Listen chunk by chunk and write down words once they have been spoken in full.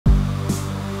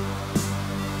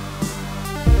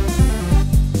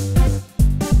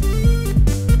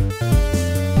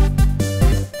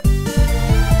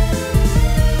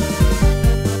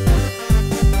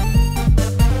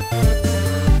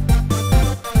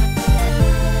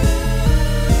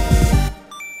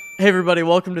Hey everybody,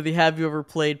 welcome to the Have You Ever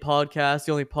Played podcast,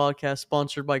 the only podcast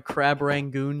sponsored by Crab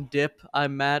Rangoon Dip.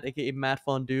 I'm Matt, aka Matt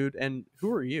Fun Dude, and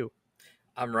who are you?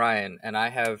 I'm Ryan, and I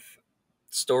have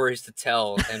stories to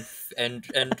tell and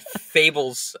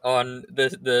fables on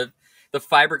the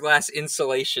fiberglass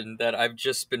insulation that I've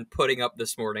just been putting up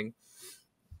this morning.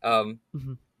 Um,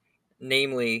 Mhm.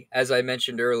 Namely, as I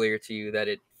mentioned earlier to you, that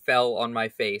it fell on my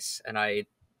face, and I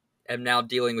am now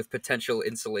dealing with potential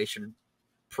insulation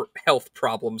health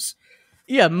problems.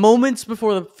 Yeah, moments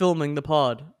before filming the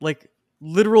pod, like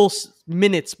literal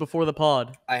minutes before the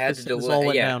pod, I had to this all delay.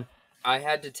 went Yeah, down. I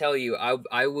had to tell you,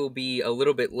 I will be a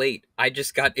little bit late. I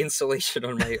just got insulation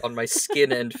on my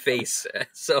skin and face,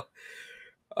 so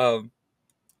um.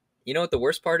 You know what the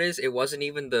worst part is? It wasn't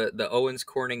even the Owens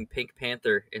Corning Pink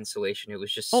Panther insulation. It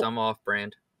was just Oh, some off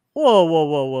brand.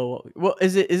 whoa! Well,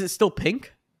 is it still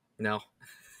pink? No,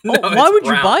 no, Oh, why it's would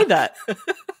you brown buy that?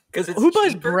 because it's Who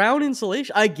buys cheaper. brown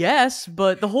insulation? I guess,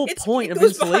 but the whole point It of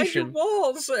goes behind your insulation.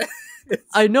 walls.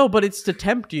 I know, but it's to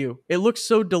tempt you. It looks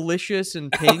so delicious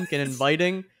and pink and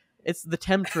inviting. It's the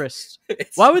temptress.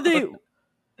 It's Why would not-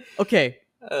 they? Okay,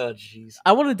 Oh, jeez.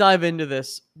 I want to dive into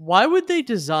this. Why would they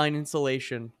design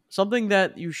insulation? Something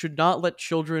that you should not let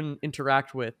children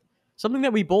interact with. Something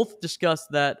that we both discussed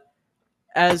that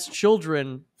as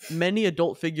children, many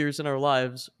adult figures in our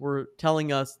lives were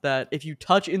telling us that if you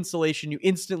touch insulation, you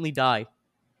instantly die.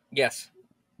 Yes,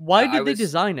 Why I did they was.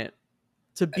 design it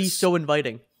to be so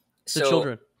inviting to So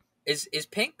children? is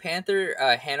Pink Panther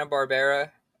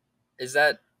Hanna-Barbera? Is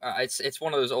that it's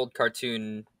one of those old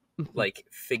cartoon like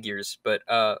figures, but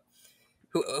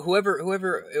whoever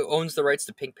owns the rights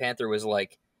to Pink Panther was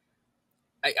like,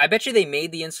 I bet you they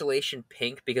made the insulation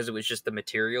pink because it was just the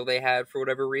material they had for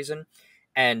whatever reason,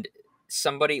 and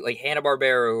somebody like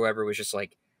Hanna-Barbera or whoever was just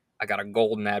like, I got a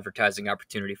golden advertising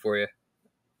opportunity for you.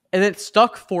 And it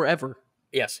stuck forever.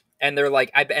 Yes, and they're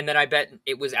like, and then I bet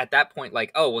it was at that point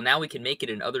like, oh well, now we can make it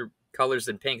in other colors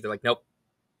than pink. They're like, nope,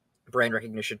 brand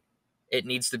recognition. It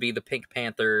needs to be the Pink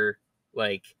Panther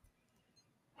like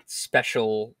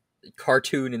special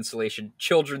cartoon insulation,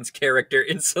 children's character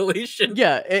insulation.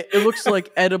 Yeah, it looks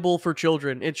like edible for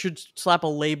children. It should slap a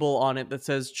label on it that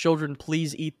says, "Children,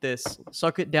 please eat this.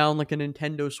 Suck it down like a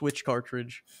Nintendo Switch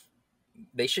cartridge."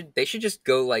 They should just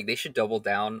go like they should double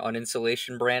down on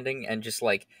insulation branding and just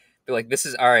like be like, this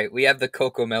is all right. We have the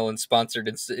Coco Melon sponsored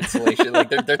insulation. Like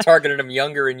they're targeting them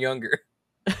younger and younger.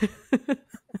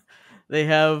 They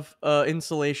have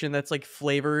insulation that's like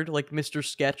flavored, like Mr.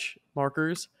 Sketch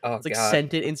markers. Oh It's like god.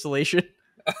 scented insulation.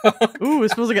 Ooh,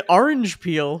 it smells like an orange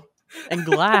peel and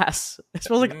glass. It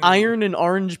smells like Mm. iron and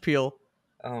orange peel.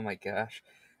 Oh my gosh.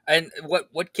 And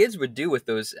what kids would do with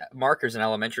those markers in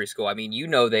elementary school? I mean, you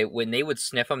know, they when they would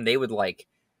sniff them, they would like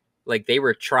they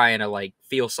were trying to like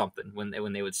feel something when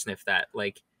they would sniff that.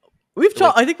 Like We've like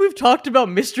talked. I think we've talked about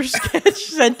Mr. Sketch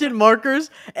scented markers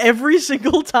every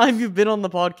single time you've been on the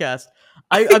podcast.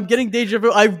 I'm getting deja vu.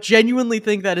 I genuinely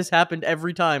think that has happened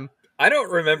every time. I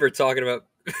don't remember talking about.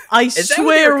 I Is that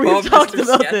what they swear were we've called, talked Mr.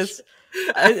 about Sketch? this.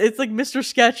 It's like Mr.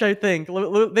 Sketch, I think.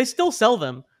 They still sell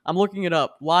them. I'm looking it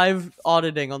up. Live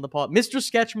auditing on the pod. Mr.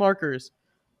 Sketch markers.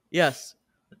 Yes.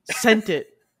 Scent it.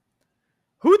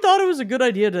 Who thought it was a good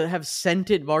idea to have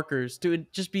scented markers to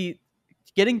just be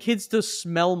getting kids to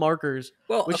smell markers,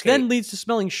 Well, which okay, then leads to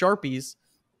smelling Sharpies?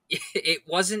 it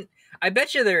wasn't. I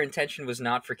bet you their intention was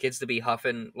not for kids to be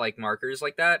huffing like markers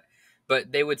like that,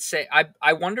 but they would say.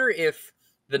 I wonder if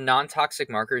the non toxic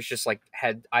markers just like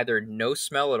had either no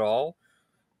smell at all,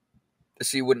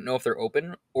 so you wouldn't know if they're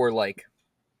open, or like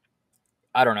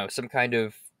I don't know, some kind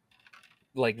of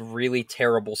like really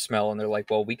terrible smell, and they're like,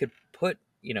 well, we could put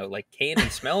like candy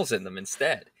smells in them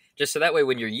instead, just so that way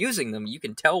when you're using them, you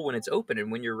can tell when it's open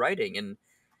and when you're writing. And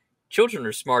children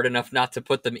are smart enough not to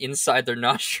put them inside their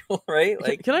nostril, right?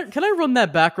 Like, Can I run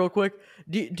that back real quick?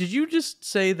 Did you just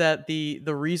say that the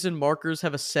reason markers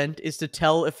have a scent is to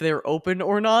tell if they're open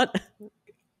or not?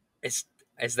 is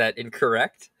is that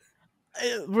incorrect?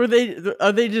 Are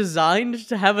they designed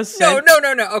to have a No, scent? no,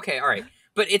 no, no. Okay, all right.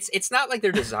 But it's not like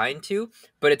they're designed to,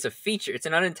 but it's a feature. It's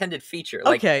an unintended feature.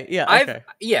 Like Okay, yeah, I've okay.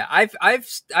 yeah,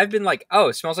 I've been like, oh,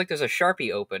 it smells like there's a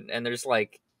Sharpie open, and there's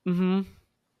like, Mm-hmm.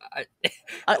 I,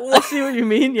 I see what you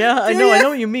mean. Yeah, I do know. I ya? know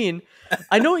what you mean.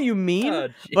 I know what you mean. Oh,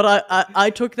 But I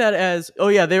took that as, oh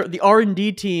yeah, the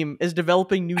R&D team is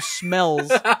developing new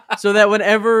smells so that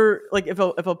whenever, like, if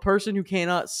a person who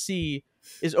cannot see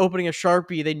is opening a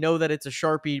Sharpie, they know that it's a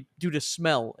Sharpie due to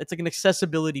smell. It's like an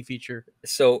accessibility feature.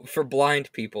 So for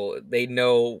blind people, they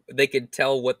know they can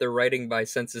tell what they're writing by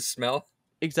sense of smell.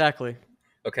 Exactly.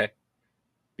 Okay,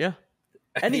 Yeah.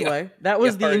 the Anyway, that the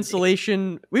was the R&D.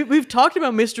 installation. We've talked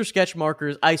about Mr. Sketch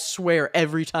markers, I swear,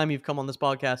 every time you've come on this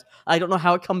podcast. I don't know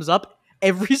how it comes up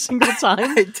every single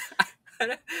time.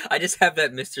 I just have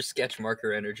that Mr. Sketch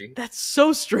marker energy. That's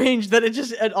so strange that it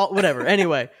just whatever.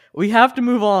 Anyway, we have to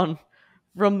move on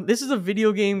from this is a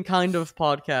video game kind of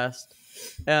podcast,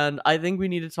 and I think we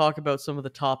need to talk about some of the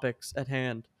topics at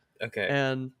hand. Okay.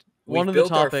 And one We've of the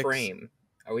built our topics frame.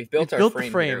 We've we've built our built the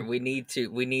frame here. frame.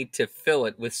 We need to fill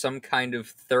it with some kind of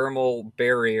thermal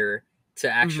barrier to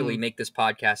actually make this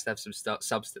podcast have some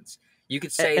substance. You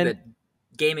could say And that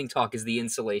gaming talk is the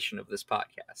insulation of this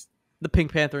podcast. the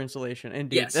Pink Panther installation,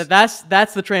 indeed. Yes.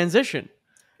 That's the transition.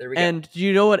 There we go. And do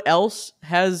you know what else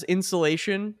has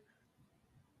insulation?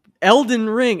 Elden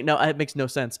Ring. No, it makes no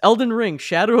sense. Elden Ring,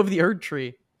 Shadow of the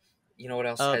Erdtree. You know what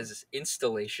else has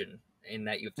installation in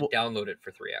that you have to download it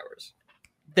for 3 hours?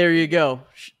 There you go.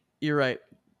 You're right.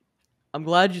 I'm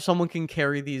glad someone can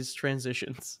carry these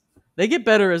transitions. They get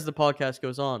better as the podcast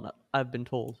goes on, I've been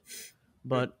told.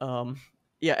 But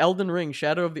yeah, Elden Ring,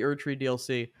 Shadow of the Erdtree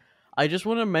DLC. I just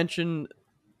want to mention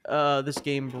this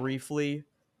game briefly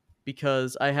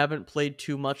because I haven't played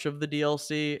too much of the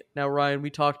DLC. Now, Ryan,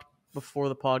 we talked before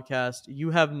the podcast.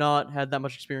 You have not had that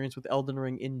much experience with Elden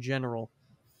Ring in general.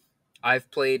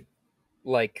 I've played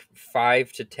like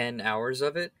 5 to 10 hours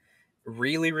of it.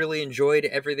 Really, really enjoyed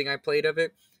everything I played of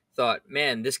it. Thought,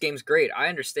 man, this game's great. I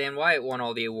understand why it won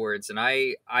all the awards, and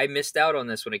I missed out on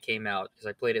this when it came out because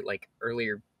I played it like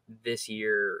earlier this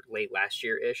year, late last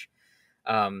year ish.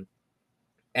 And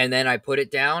then I put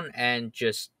it down and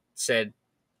just said,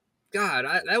 God,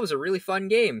 that was a really fun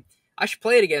game. I should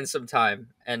play it again sometime.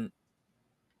 And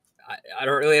I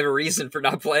don't really have a reason for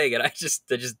not playing it. I just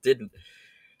didn't.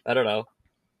 I don't know.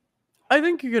 I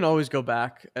think you can always go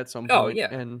back at some point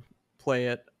and play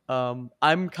it.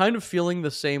 I'm kind of feeling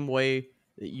the same way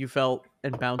that you felt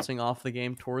and bouncing off the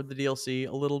game toward the DLC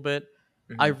a little bit.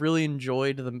 I really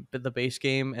enjoyed the base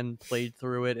game and played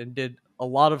through it and did a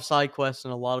lot of side quests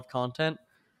and a lot of content.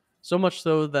 So much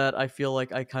so that I feel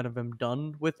like I kind of am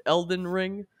done with Elden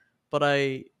Ring, but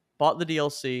I bought the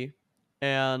DLC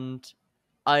and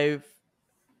I've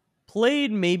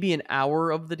played maybe an hour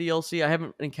of the DLC. I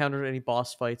haven't encountered any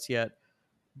boss fights yet,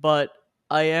 but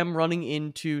I am running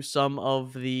into some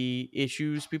of the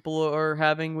issues people are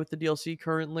having with the DLC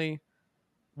currently.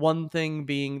 One thing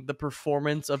being the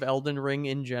performance of Elden Ring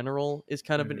in general is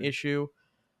kind of an issue.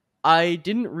 I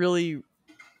didn't really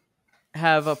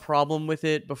have a problem with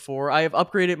it before. I have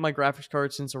upgraded my graphics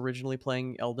card since originally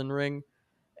playing Elden Ring,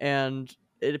 and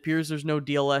it appears there's no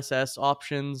DLSS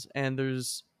options, and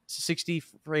there's 60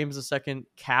 frames a second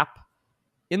cap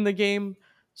in the game.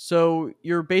 So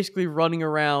you're basically running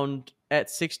around at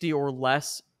 60 or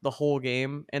less the whole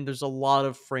game, and there's a lot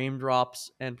of frame drops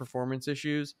and performance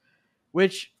issues,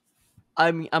 which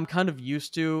I'm kind of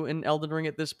used to in Elden Ring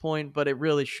at this point, but it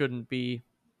really shouldn't be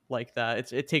like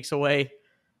that. It takes away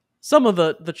some of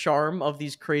the charm of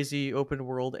these crazy open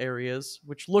world areas,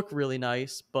 which look really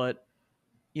nice, but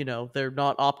you know, they're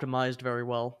not optimized very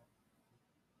well.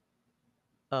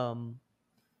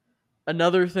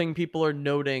 Another thing people are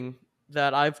noting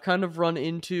that I've kind of run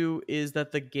into is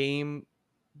that the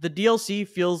DLC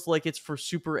feels like it's for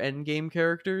super endgame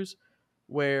characters,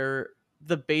 where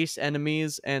the base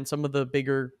enemies and some of the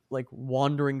bigger like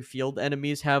wandering field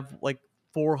enemies have like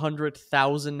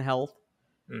 400,000 health,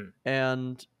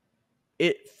 and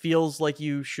it feels like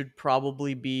you should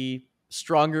probably be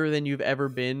stronger than you've ever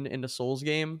been in a Souls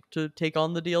game to take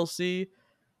on the DLC.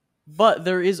 But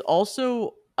there is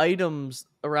also items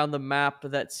around the map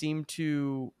that seem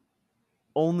to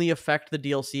only affect the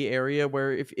DLC area,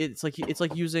 where if it's like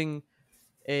using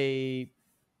a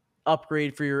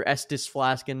upgrade for your Estus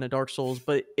flask in the Dark Souls,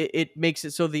 but it makes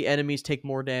it so the enemies take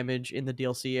more damage in the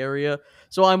DLC area.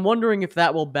 So I'm wondering if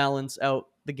that will balance out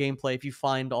the gameplay if you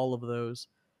find all of those.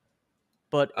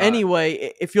 But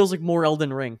anyway, it feels like more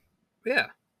Elden Ring. Yeah,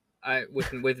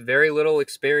 with very little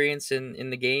experience in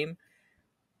the game,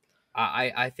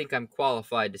 I think I'm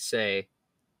qualified to say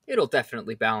it'll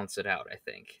definitely balance it out. I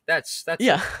think that's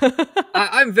yeah.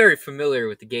 I'm very familiar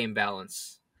with the game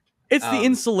balance. It's the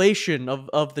insulation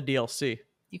of the DLC.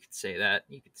 You could say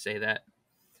that.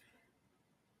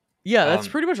 Yeah, that's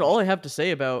pretty much all I have to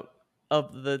say about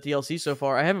of the DLC so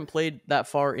far. I haven't played that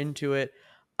far into it.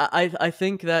 I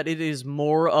think that it is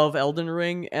more of Elden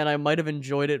Ring, and I might have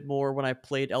enjoyed it more when I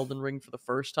played Elden Ring for the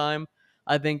first time.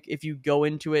 I think if you go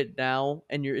into it now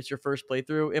and it's your first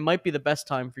playthrough, it might be the best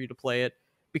time for you to play it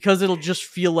because it'll just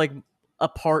feel like a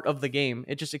part of the game.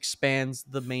 It just expands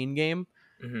the main game.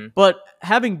 But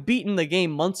having beaten the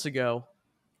game months ago,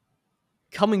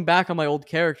 coming back on my old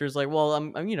characters, like, well,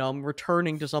 I'm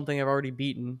returning to something I've already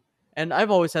beaten, and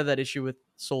I've always had that issue with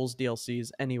Souls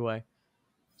DLCs anyway.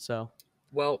 So,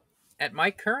 Well, at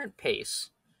my current pace,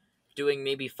 doing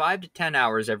maybe 5 to 10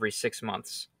 hours every 6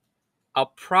 months,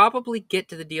 I'll probably get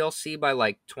to the DLC by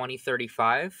like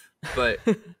 2035, but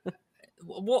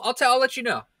well, I'll let you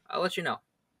know. I'll let you know.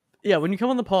 yeah, when you come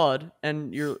on the pod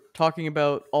and you're talking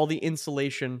about all the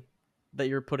insulation that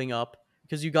you're putting up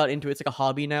because you got into it, it's like a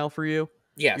hobby now for you.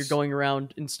 Yes. You're going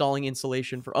around installing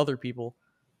insulation for other people.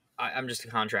 I'm just a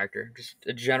contractor, just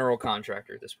a general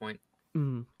contractor at this point.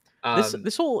 Mm.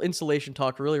 This whole insulation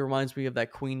talk really reminds me of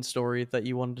that Queen story that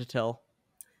you wanted to tell.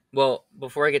 Well,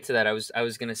 before I get to that, I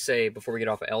was gonna say, before we get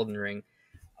off of Elden Ring,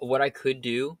 what I could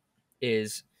do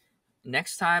is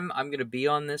next time I'm gonna be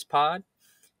on this pod,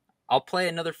 I'll play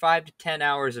another 5 to 10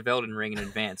 hours of Elden Ring in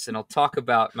advance, and I'll talk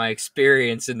about my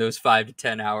experience in those 5 to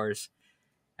 10 hours,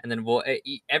 and then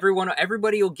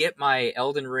everybody will get my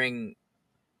Elden Ring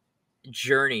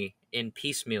journey in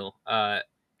piecemeal.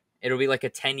 It'll be like a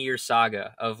 10-year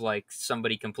saga of like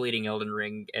somebody completing Elden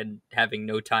Ring and having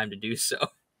no time to do so.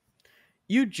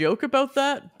 You joke about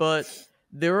that, but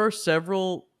there are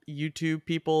several YouTube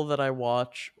people that I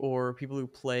watch or people who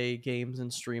play games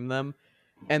and stream them,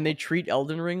 and they treat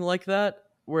Elden Ring like that,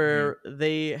 where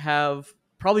they have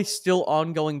probably still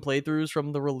ongoing playthroughs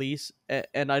from the release.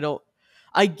 And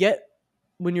I get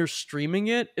when you're streaming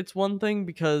it, it's one thing,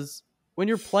 because when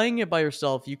you're playing it by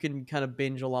yourself, you can kind of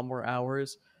binge a lot more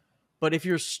hours. But if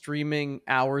you're streaming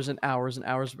hours and hours and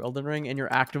hours of Elden Ring and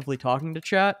you're actively talking to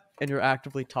chat and you're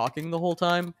actively talking the whole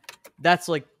time, that's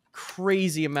like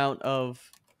crazy amount of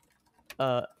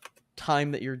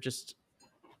time that you're just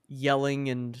yelling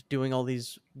and doing all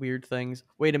these weird things.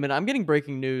 Wait a minute, I'm getting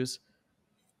breaking news.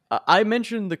 I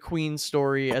mentioned the Queen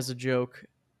story as a joke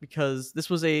because this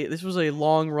was a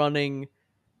long running.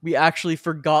 We actually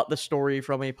forgot the story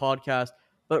from a podcast.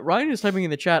 But Ryan is typing in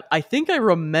the chat, I think I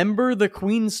remember the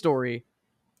Queen story.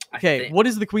 Okay, what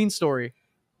is the Queen story?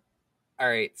 All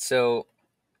right, so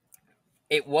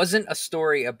it wasn't a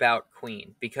story about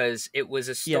Queen because it was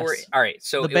a story. Yes. All right,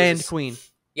 so the band Queen.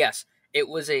 Yes, it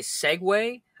was a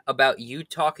segue about you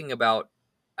talking about.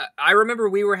 I remember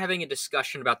we were having a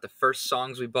discussion about the first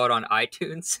songs we bought on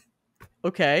iTunes.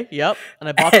 Okay, yep, and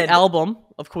I bought the album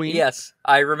of Queen. Yes,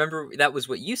 I remember that was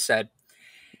what you said,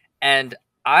 and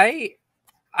I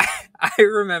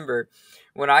remember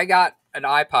when I got an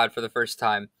iPod for the first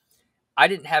time, I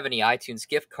didn't have any iTunes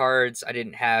gift cards. I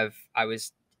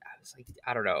was like,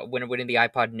 I don't know, when the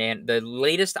iPod Nano, the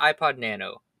latest iPod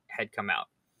Nano had come out.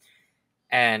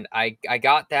 And I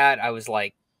got that. I was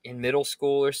like in middle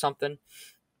school or something.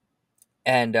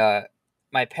 And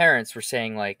my parents were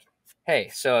saying like, hey,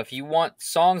 so if you want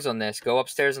songs on this, go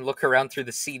upstairs and look around through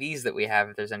the CDs that we have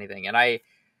if there's anything. And I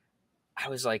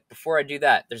was like, before I do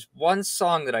that, there's one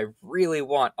song that I really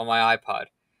want on my iPod.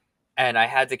 And I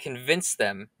had to convince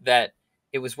them that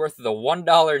it was worth the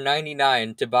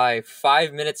 $1.99 to buy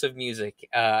 5 minutes of music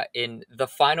in The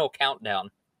Final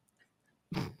Countdown.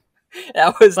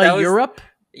 That was Europe?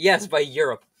 Yes, by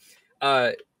Europe.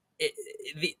 All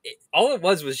it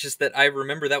was just that I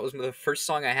remember that was the first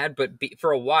song I had, but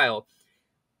for a while,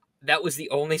 that was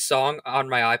the only song on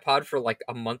my iPod for like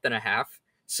a month and a half.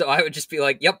 So I would just be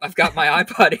like, yep, I've got my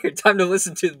iPod here. Time to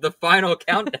listen to The Final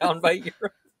Countdown by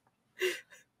Europe.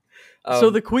 So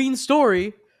the Queen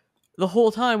story, the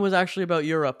whole time, was actually about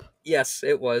Europe. Yes,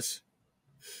 it was.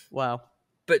 Wow.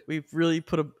 But we've really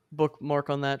put a bookmark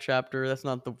on that chapter. That's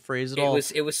not the phrase at all.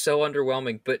 It was so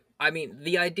underwhelming. But I mean,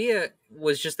 the idea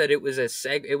was just that it was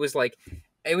it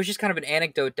was just kind of an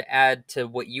anecdote to add to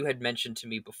what you had mentioned to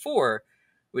me before,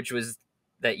 which was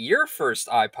that your first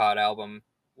iPod album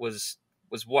was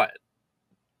what?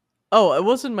 Oh, it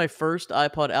wasn't my first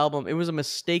iPod album. It was a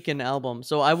mistaken album.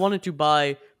 So I wanted to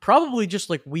buy probably just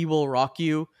like We Will Rock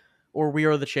You or We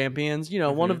Are the Champions,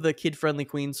 one of the kid-friendly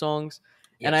Queen songs.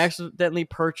 Yes. And I accidentally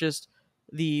purchased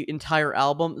the entire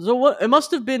album. So it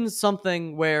must have been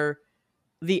something where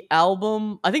the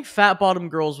album, I think Fat Bottom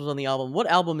Girls was on the album. What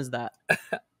album is that?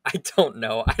 I don't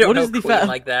know. I don't know Queen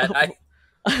like that.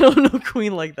 I don't know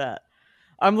Queen like that.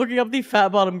 I'm looking up the Fat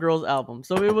Bottom Girls album.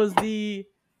 So it was the...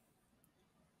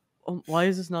 why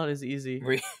is this not as easy?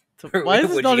 Why is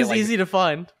this not as easy to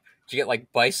find? Did you get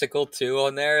like Bicycle 2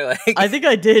 on there? Like I think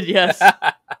I did, yes.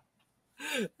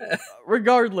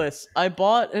 Regardless, I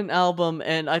bought an album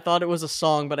and I thought it was a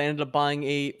song, but I ended up buying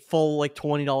a full like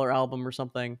 $20 album or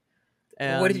something.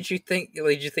 And what did you think?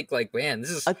 Did you think like, man,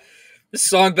 this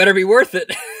song better be worth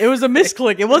it? It was a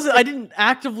misclick. It wasn't. I didn't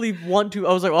actively want to.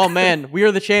 I was like, oh man, We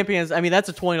Are the Champions. I mean, that's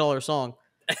a $20 song.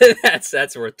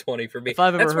 That's worth 20 for me. If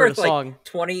I've ever That's heard a worth like song.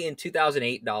 20 in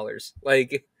 2008 dollars.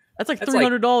 Like That's like that's like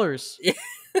 $300. yeah,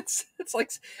 it's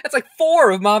like that's like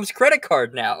 4 of mom's credit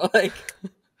card now. Like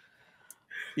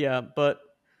Yeah, but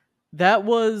that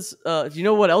was. Do you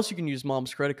know what else you can use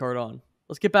mom's credit card on?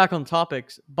 Let's get back on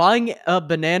topics. Buying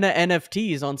banana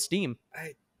NFTs on Steam.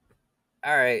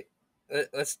 all right.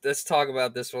 Let's talk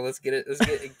about this one. Let's get this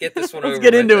one Let's over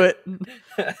get with. into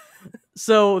it.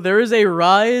 So there is a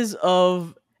rise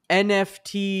of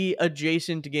NFT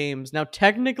adjacent games. Now,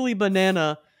 technically,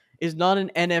 Banana is not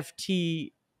an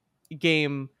NFT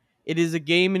game. It is a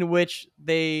game in which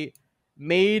they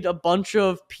made a bunch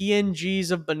of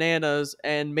PNGs of bananas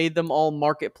and made them all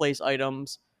marketplace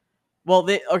items. Well,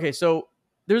 so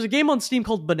there's a game on Steam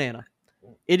called Banana.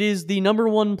 It is the number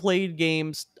one played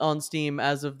game on Steam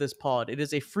as of this pod. It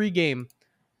is a free game.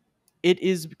 It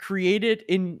is created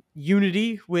in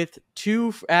Unity with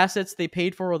two assets they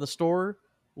paid for on the store.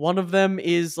 One of them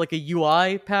is like a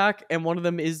UI pack, and one of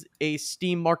them is a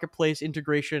Steam Marketplace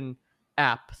integration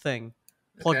app thing,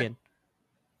 Okay. plugin.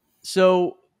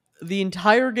 So the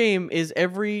entire game is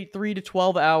every 3 to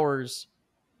 12 hours,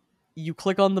 you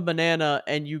click on the banana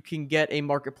and you can get a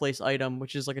marketplace item,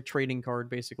 which is like a trading card,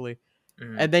 basically.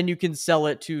 Mhm. And then you can sell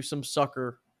it to some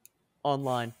sucker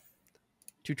online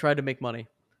to try to make money.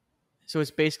 So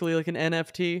it's basically like an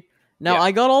NFT. Now, Yeah.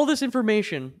 I got all this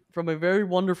information from a very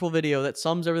wonderful video that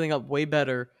sums everything up way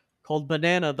better called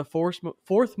Banana, the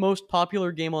fourth most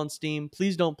popular game on Steam.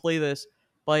 Please don't play this,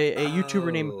 by a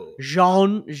YouTuber named Oh.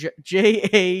 Jaun,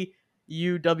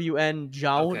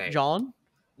 Jauwn, Okay. John?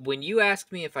 When you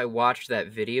asked me if I watched that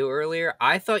video earlier,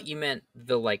 I thought you meant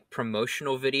the like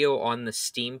promotional video on the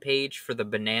Steam page for the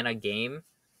banana game.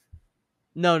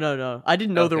 No. I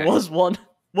didn't know there Okay. was one.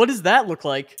 What does that look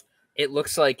like? It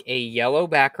looks like a yellow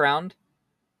background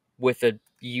with a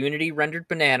Unity rendered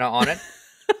banana on it.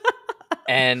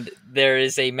 And there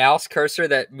is a mouse cursor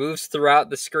that moves throughout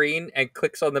the screen and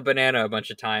clicks on the banana a bunch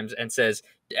of times and says,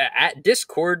 "At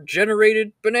Discord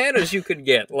generated bananas you could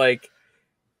get." Like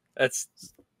that's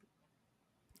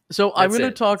So I'm That's going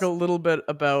to it. talk a little bit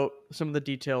about some of the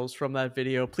details from that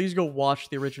video. Please go watch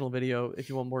the original video if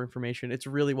you want more information. It's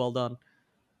really well done.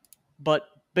 But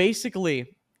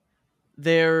basically,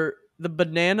 the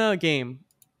banana game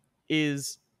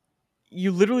is,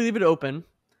 you literally leave it open,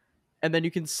 and then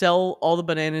you can sell all the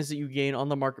bananas that you gain on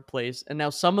the marketplace. And now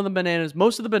most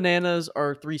of the bananas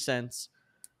are 3 cents,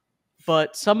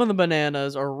 but some of the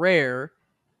bananas are rare,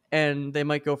 and they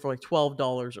might go for like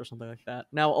 $12 or something like that.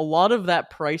 Now, a lot of that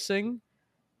pricing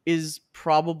is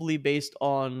probably based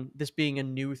on this being a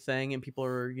new thing and people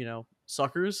are,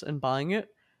 suckers and buying it.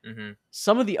 Mhm.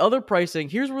 Some of the other pricing,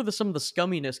 here's where some of the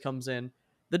scumminess comes in.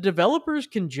 The developers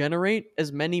can generate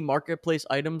as many marketplace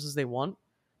items as they want.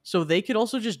 So they could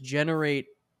also just generate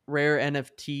rare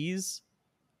NFTs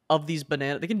of these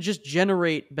bananas. They can just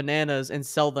generate bananas and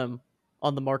sell them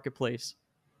on the marketplace.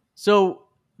 So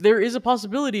there is a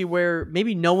possibility where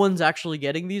maybe no one's actually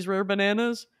getting these rare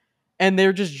bananas and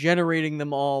they're just generating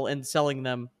them all and selling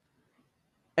them.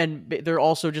 And they're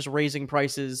also just raising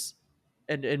prices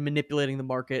and manipulating the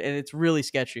market, and it's really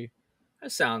sketchy.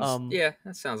 That sounds Um,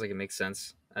 that sounds like it makes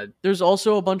sense. there's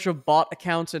also a bunch of bot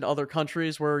accounts in other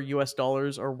countries where US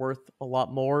dollars are worth a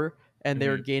lot more, and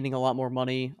they're Mhm. gaining a lot more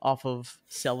money off of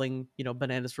selling,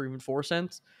 bananas for even 4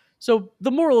 cents. So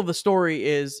the moral of the story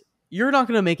is you're not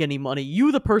going to make any money.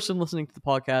 You, the person listening to the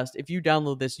podcast, if you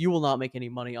download this, you will not make any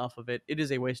money off of it. It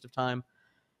is a waste of time.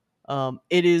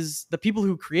 It is the people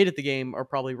who created the game are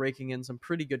probably raking in some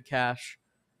pretty good cash.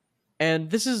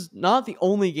 And this is not the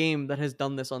only game that has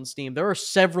done this on Steam. There are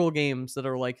several games that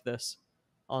are like this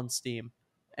on Steam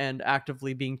and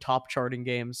actively being top charting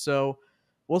games. So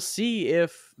we'll see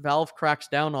if Valve cracks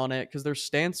down on it, because their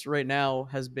stance right now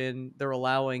has been they're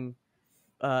allowing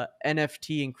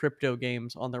NFT and crypto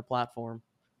games on their platform.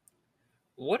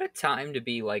 What a time to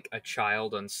be like a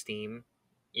child on Steam.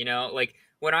 Like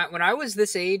when I was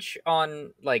this age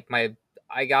on like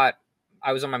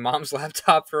I was on my mom's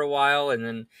laptop for a while, and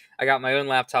then I got my own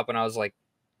laptop when I was like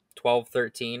 12,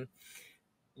 13.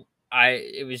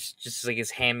 It was just like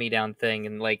his hand me down thing,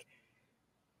 and like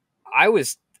I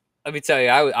was let me tell you,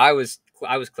 I was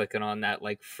clicking on that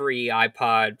like free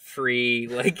iPod, free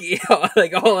like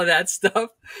like all of that stuff.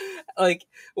 Like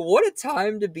what a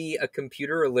time to be a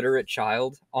computer illiterate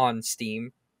child on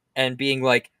Steam and being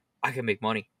like, I can make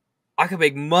money. I can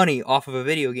make money off of a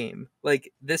video game.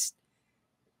 Like this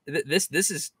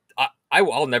is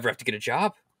I'll never have to get a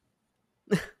job.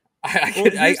 I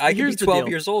could be Here's the 12 deal.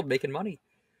 years old making money.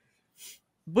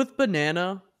 With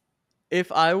Banana,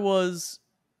 if I was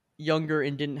younger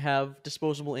and didn't have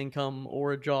disposable income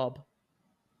or a job,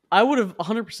 I would have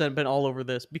 100% been all over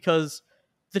this because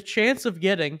the chance of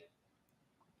getting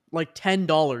like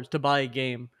 $10 to buy a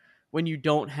game when you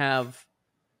don't have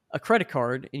a credit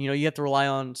card and you have to rely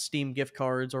on Steam gift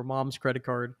cards or mom's credit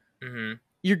card, Mm-hmm.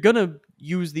 you're gonna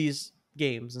use these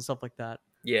games and stuff like that.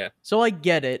 Yeah. So I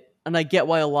get it, and I get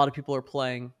why a lot of people are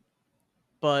playing,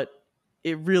 but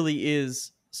it really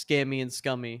is scammy and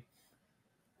scummy.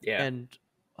 Yeah. And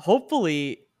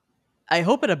hopefully, I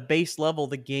hope at a base level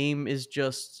the game is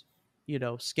just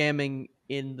scamming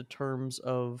in the terms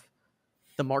of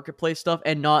the marketplace stuff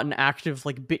and not an active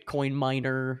like Bitcoin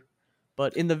miner.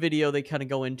 But in the video they kind of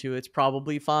go into it's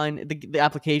probably fine. The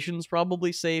application's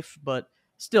probably safe, but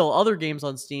still other games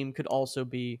on Steam could also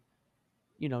be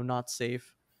not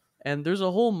safe. And there's a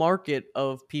whole market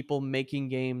of people making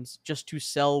games just to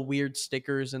sell weird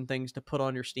stickers and things to put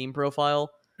on your Steam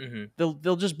profile. Mm-hmm.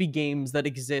 They'll just be games that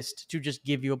exist to just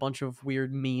give you a bunch of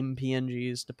weird meme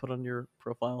PNGs to put on your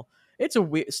profile. It's a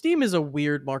weird Steam is a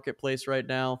weird marketplace right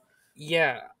now.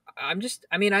 Yeah.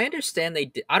 I mean, I understand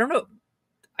I don't know.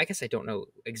 I guess I don't know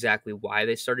exactly why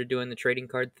they started doing the trading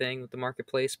card thing with the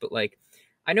marketplace, but like,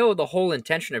 I know the whole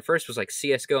intention at first was like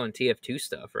CS:GO and TF2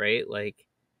 stuff, right? Like,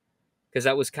 because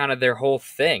that was kind of their whole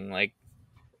thing. Like,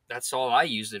 that's all I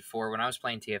used it for when I was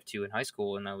playing TF2 in high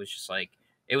school, and I was just like,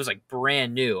 it was like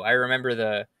brand new. I remember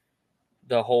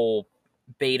the whole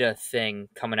beta thing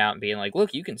coming out and being like,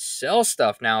 look, you can sell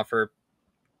stuff now for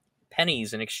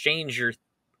pennies and exchange your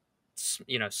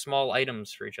small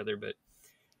items for each other. But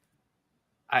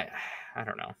I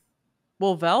don't know.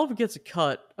 Well, Valve gets a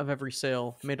cut of every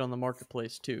sale made on the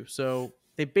marketplace too, so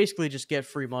they basically just get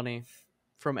free money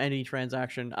from any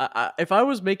transaction. If I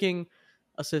was making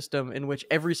a system in which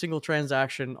every single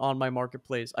transaction on my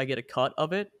marketplace I get a cut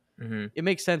of it, Mm-hmm. it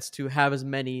makes sense to have as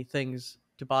many things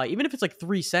to buy, even if it's like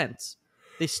 3 cents.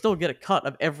 They still get a cut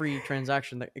of every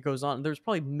transaction that goes on. There's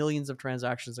probably millions of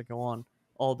transactions that go on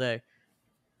all day.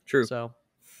 True. So,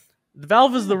 the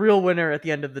Valve is the real winner at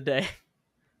the end of the day.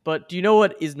 But do you know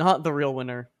what is not the real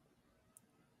winner?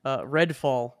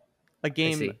 Redfall, a I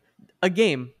game, see. a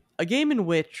game in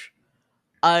which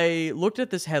I looked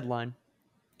at this headline,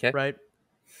 Okay. right,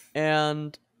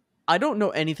 and I don't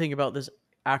know anything about this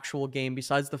actual game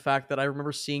besides the fact that I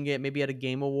remember seeing it maybe at a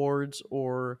Game Awards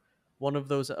or one of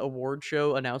those award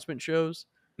show announcement shows.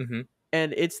 Mm-hmm.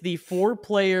 And it's the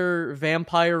 4-player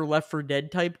vampire Left 4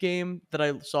 Dead type game that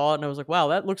I saw, and I was like, "Wow,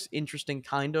 that looks interesting."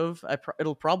 Kind of.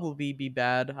 It'll probably be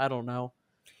bad. I don't know.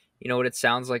 You know what it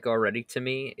sounds like already to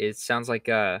me? It sounds like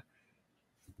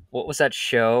what was that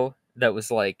show that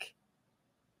was like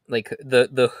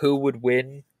the Who Would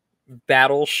Win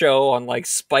battle show on like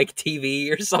Spike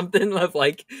TV or something of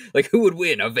like who would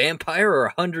win, a vampire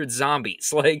or 100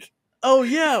 zombies? Like, Oh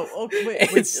yeah. Okay,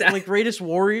 it's like Greatest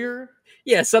Warrior.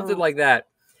 yeah, something Or, like that.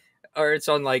 Or it's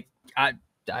on like I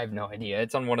have no idea.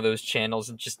 It's on one of those channels.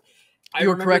 And just I you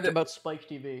were remember correct that about Spike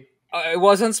TV. it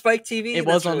was on Spike TV. It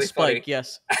That's was on really Spike. funny.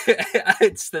 Yes.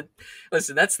 It's the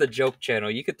listen. That's the joke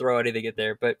channel. You could throw anything in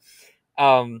there, but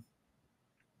um,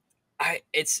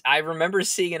 I remember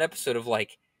seeing an episode of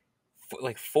like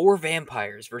 4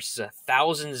 vampires versus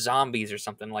 1,000 zombies or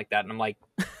something like that, and I'm like,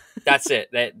 that's it.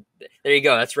 There you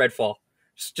go. That's Redfall.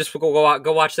 Just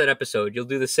go watch that episode. You'll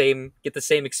do the same. Get the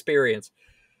same experience.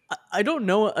 I don't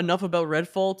know enough about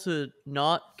Redfall to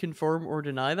not confirm or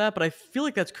deny that, but I feel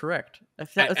like that's correct.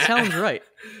 That sounds right.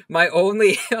 My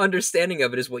only understanding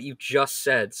of it is what you just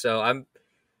said, so I'm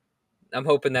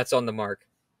hoping that's on the mark.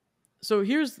 So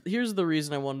here's the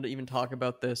reason I wanted to even talk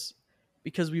about this,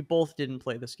 because we both didn't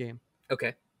play this game.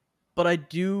 Okay. But I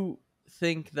do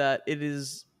think that it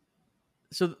is.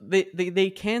 So they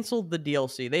canceled the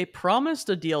DLC. They promised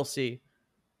a DLC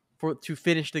to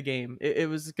finish the game. It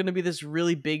was going to be this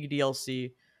really big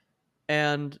DLC,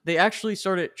 and they actually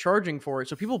started charging for it.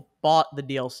 So people bought the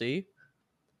DLC,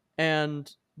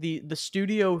 and the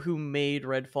studio who made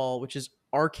Redfall, which is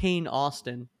Arkane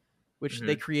Austin, which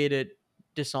they created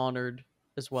Dishonored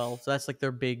as well. So that's like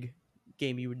their big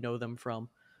game you would know them from.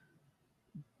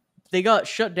 They got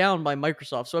shut down by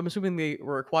Microsoft. So I'm assuming they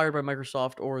were acquired by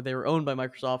Microsoft or they were owned by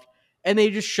Microsoft, and they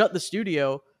just shut the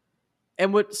studio.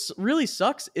 And what really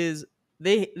sucks is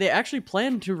they actually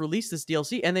planned to release this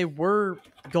DLC, and they were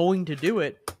going to do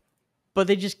it, but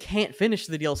they just can't finish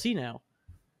the DLC now.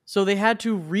 So they had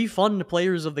to refund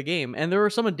players of the game. And there were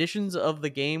some editions of the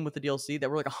game with the DLC that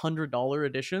were like $100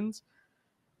 editions,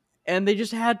 and they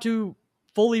just had to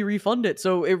fully refund it.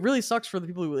 So it really sucks for the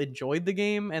people who enjoyed the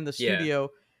game and the studio.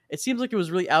 Yeah. It seems like it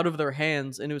was really out of their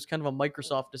hands, and it was kind of a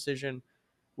Microsoft decision,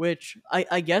 which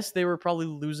I guess they were probably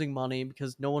losing money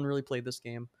because no one really played this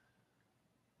game.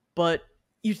 But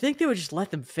you'd think they would just let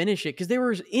them finish it, because they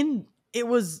were in it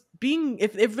was being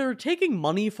if they're taking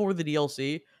money for the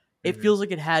DLC, it Mhm. feels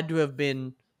like it had to have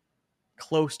been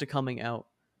close to coming out.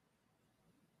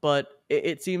 But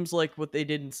it seems like what they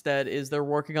did instead is they're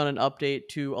working on an update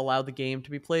to allow the game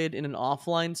to be played in an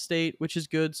offline state, which is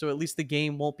good. So at least the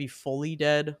game won't be fully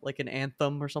dead, like an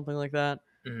Anthem or something like that.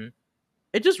 Mhm.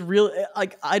 It just really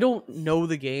like I don't know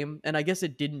the game, and I guess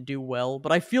it didn't do well,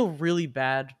 but I feel really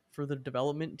bad for the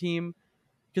development team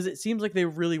because it seems like they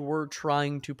really were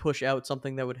trying to push out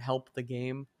something that would help the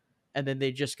game, and then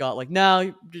they just got like, nah,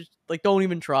 just like don't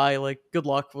even try. Like, good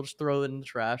luck. We'll just throw it in the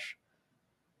trash.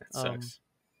 That Um, sucks.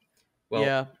 Well,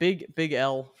 yeah, big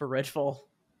L for Redfall.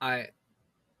 I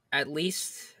at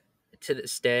least to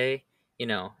this day,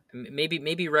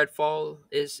 maybe Redfall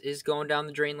is going down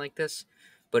the drain like this,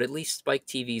 but at least Spike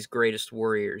TV's Greatest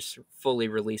Warriors fully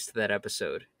released that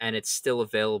episode, and it's still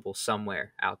available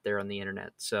somewhere out there on the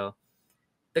internet. So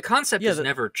the concept Yeah, is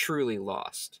never truly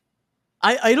lost.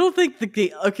 I don't think the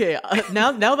game. Okay,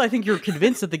 now that I think you're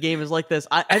convinced that the game is like this,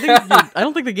 I think I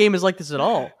don't think the game is like this at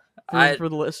all for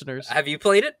the listeners. Have you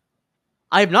played it?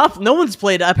 I have not. No one's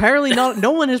played it. Apparently, not.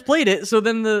 No one has played it. So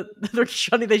then they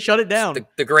shut it down.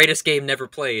 The greatest game never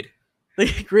played. They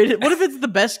created. What if it's the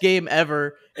best game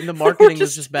ever and the marketing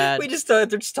was just bad? They're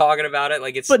just talking about it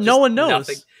like it's. But no one knows.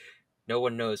 Nothing. No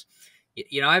one knows.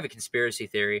 I have a conspiracy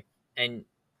theory, and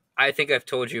I think I've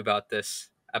told you about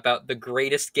this, about the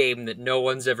greatest game that no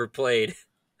one's ever played.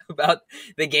 About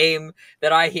the game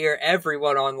that I hear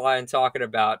everyone online talking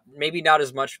about. Maybe not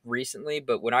as much recently,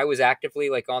 but when I was actively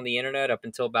like on the internet up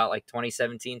until about like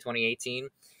 2017, 2018,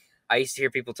 I used to hear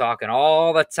people talking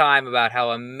all the time about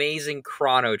how amazing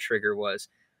Chrono Trigger was.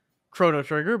 Chrono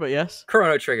Trigger, but yes.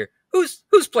 Chrono Trigger. Who's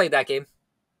played that game?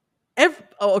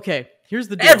 Okay. Here's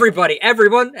the deal.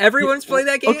 Everyone's played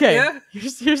that game. Okay. Yeah?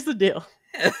 Here's the deal.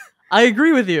 I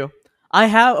agree with you.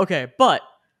 But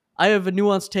I have a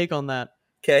nuanced take on that.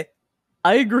 Okay.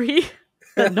 I agree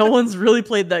that no one's really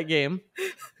played that game,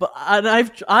 but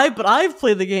I've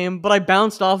played the game, but I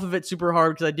bounced off of it super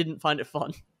hard because I didn't find it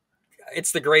fun.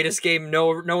 It's the greatest game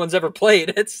no one's ever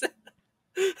played. It's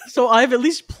so I've at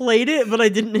least played it, but I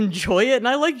didn't enjoy it, and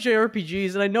I like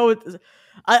JRPGs, and I know it.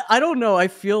 I don't know. I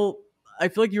feel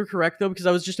like you're correct though, because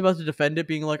I was just about to defend it,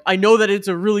 being like, I know that it's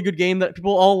a really good game that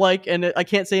people all like, and I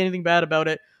can't say anything bad about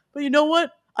it. But you know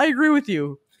what? I agree with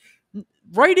you.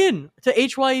 Write in to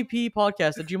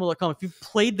hyepodcast@gmail.com if you've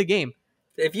played the game.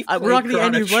 If you, we're not going to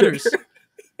get any letters.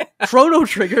 Chrono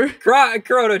Trigger.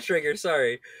 Chrono Trigger.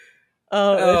 Sorry.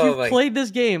 If you've played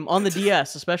this game on the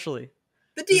DS, especially.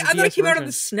 I thought it came out on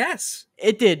the SNES.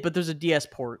 It did, but there's a DS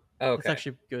port. Oh, okay. It's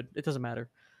actually good. It doesn't matter.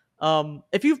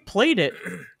 If you've played it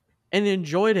and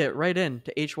enjoyed it, write in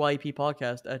to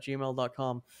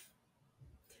hyepodcast@gmail.com.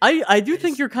 I do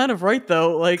think you're kind of right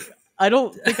though. Like, I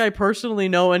don't think I personally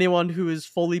know anyone who has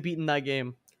fully beaten that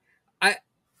game.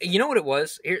 You know what it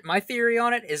was? My theory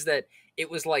on it is that it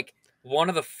was like one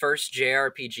of the first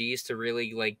JRPGs to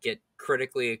really like get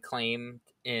critically acclaimed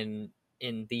in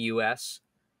the US,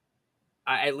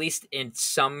 at least in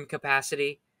some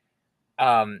capacity.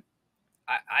 I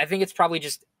think it's probably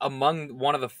just among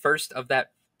one of the first of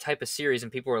that type of series,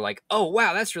 and people were like, "Oh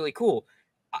wow, that's really cool.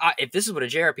 If this is what a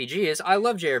JRPG is, I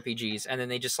love JRPGs." And then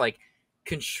they just like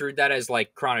construed that as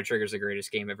like Chrono Trigger's the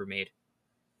greatest game ever made.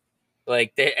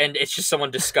 Like, and it's just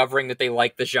someone discovering that they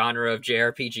like the genre of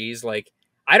JRPGs. Like,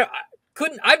 I've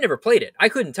never played it. I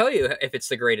couldn't tell you if it's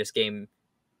the greatest game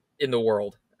in the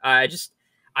world. I just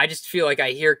feel like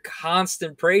I hear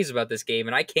constant praise about this game,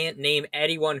 and I can't name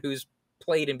anyone who's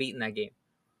played and beaten that game.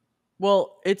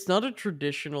 Well, it's not a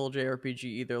traditional JRPG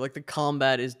either. Like, the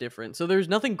combat is different. So there's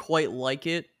nothing quite like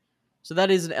it. So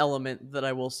that is an element that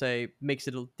I will say makes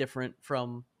it different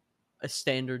from a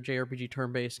standard JRPG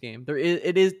turn-based game.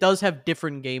 It does have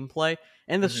different gameplay,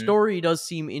 and the story does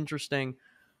seem interesting,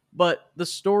 but the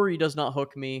story does not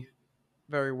hook me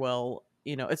very well.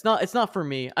 You know, it's not for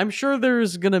me. I'm sure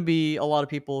there's gonna be a lot of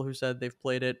people who said they've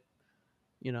played it,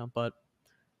 but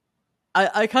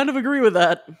I kind of agree with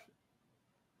that.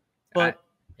 But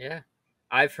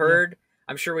I've heard.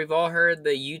 I'm sure we've all heard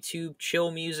the YouTube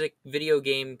chill music video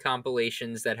game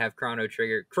compilations that have Chrono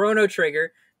Trigger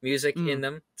music in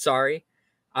them. Sorry.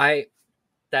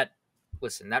 That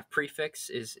prefix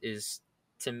is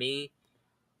to me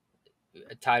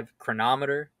tied with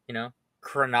chronometer,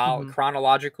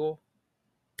 chronological.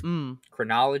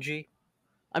 Chronology.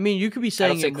 I mean, you could be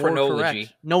saying it more chronology.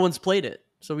 Correct. No one's played it,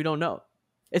 so we don't know.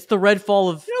 It's the Redfall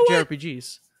of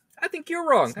JRPGs. I think you're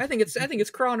wrong. I think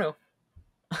it's Chrono.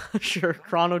 Sure,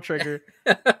 Chrono Trigger.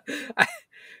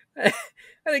 I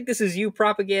think this is you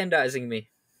propagandizing me.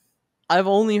 I've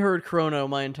only heard Chrono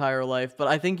my entire life, but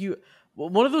I think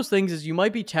one of those things is you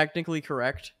might be technically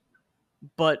correct,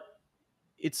 but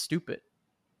it's stupid.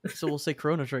 So we'll say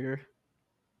Chrono Trigger.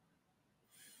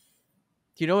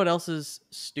 Do you know what else is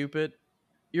stupid?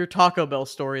 Your Taco Bell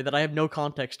story that I have no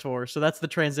context for. So that's the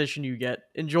transition you get.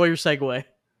 Enjoy your segue.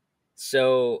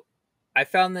 So I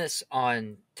found this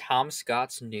on Tom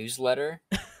Scott's newsletter.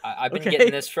 I've been Okay.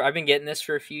 getting this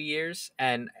for a few years,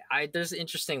 and there's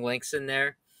interesting links in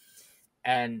there.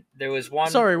 And there was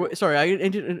one. Sorry, I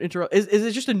interrupt. Is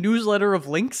it just a newsletter of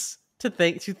links to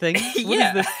things? What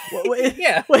Yeah. is this?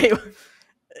 Yeah. Wait.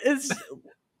 It's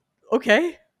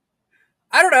okay.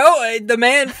 I don't know. The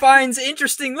man finds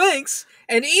interesting links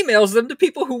and emails them to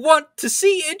people who want to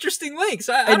see interesting links.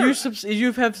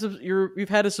 You've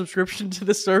had a subscription to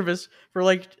the service for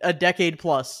like a decade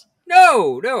plus.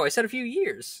 No, I said a few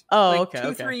years. Oh, like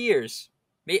okay, 3 years,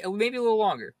 maybe a little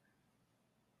longer.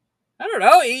 I don't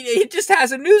know. He just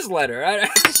has a newsletter. It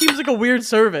just seems like a weird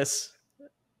service.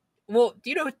 Well, do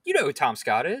you know who Tom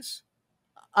Scott is?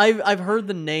 I've heard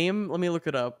the name. Let me look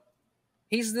it up.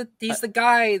 He's the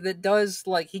guy that does,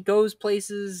 like, he goes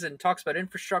places and talks about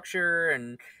infrastructure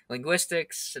and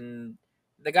linguistics, and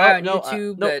the guy on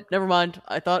YouTube that never mind.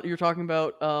 I thought you were talking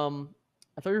about Tom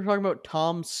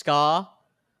Ska.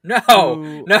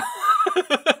 No.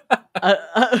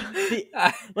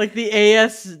 Like the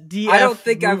ASDF. I don't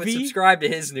think movie? I would subscribe to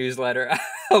his newsletter.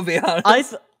 I'll be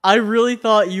honest. I really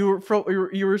thought you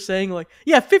were saying, like,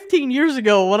 yeah, 15 years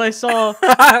ago when I saw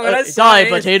Die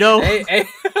Potato. Hey,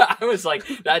 I was like,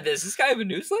 does this guy have a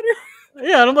newsletter?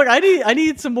 Yeah, and I'm like, I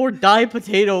need some more Die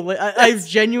Potato. I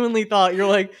genuinely thought you're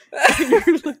like,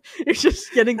 you're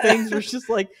just getting things where it's just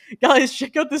like, guys,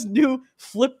 check out this new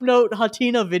Flipnote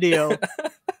Hatina video.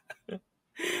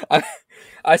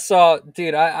 I saw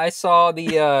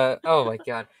the oh my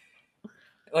god.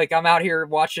 Like, I'm out here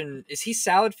watching. Is he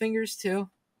Salad Fingers too?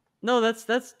 No,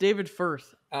 that's David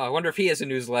Firth. Oh, I wonder if he has a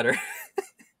newsletter.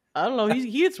 I don't know. He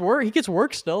gets work. He gets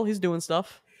work still. He's doing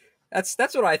stuff. That's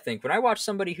what I think. When I watch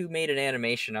somebody who made an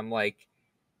animation, I'm like,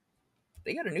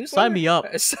 they got a newsletter? Sign me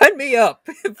up. Sign me up.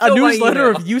 A newsletter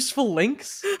of useful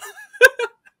links?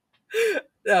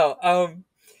 No,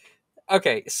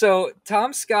 okay, so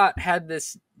Tom Scott had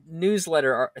this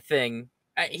newsletter thing.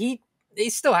 He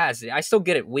still has it. I still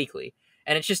get it weekly.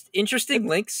 And it's just interesting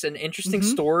links and interesting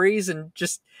stories, and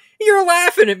just, you're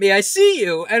laughing at me. I see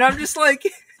you. And I'm just like,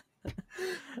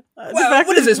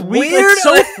 what is this, weird?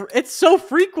 It's so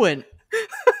frequent.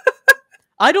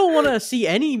 I don't want to see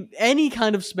any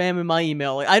kind of spam in my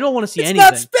email. Like, I don't want to see anything.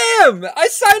 It's not spam. I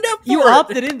signed up for it. You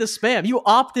opted into spam. You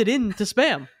opted into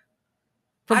spam.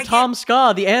 From Tom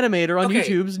Ska, the animator on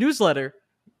YouTube's newsletter.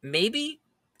 Maybe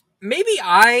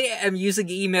I am using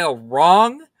email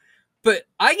wrong, but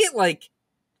I get like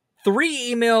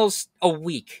 3 emails a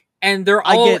week, and they're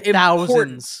all important. I get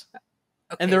thousands,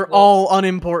 and they're all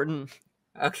unimportant.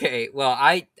 Okay, well,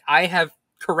 I have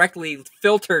correctly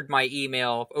filtered my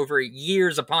email over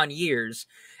years upon years,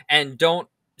 and don't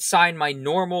sign my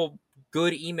normal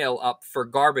good email up for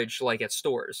garbage like at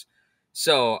stores.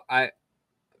 So I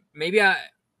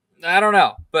don't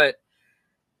know, but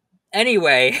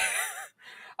anyway,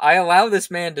 I allow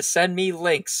this man to send me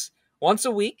links once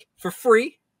a week for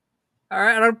free. All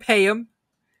right, I don't pay him.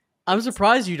 I'm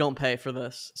surprised you don't pay for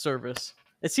this service.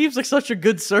 It seems like such a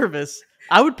good service.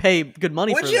 I would pay good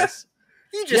money for this.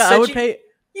 You just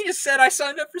said I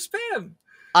signed up for spam.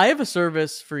 I have a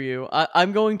service for you.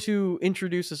 I'm going to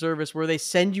introduce a service where they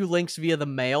send you links via the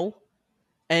mail,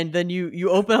 and then you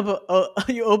open up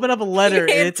a letter,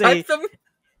 and it's a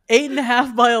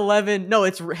 8.5 by 11. No,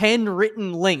 it's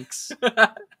handwritten links.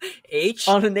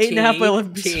 On an 8.5 by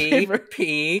 11 piece of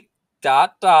paper.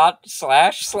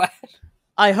 //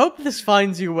 I hope this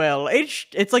finds you well.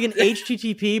 It's like an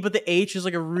HTTP, but the H is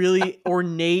like a really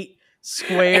ornate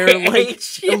square, like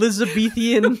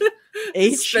Elizabethan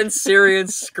H. Spencerian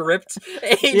script.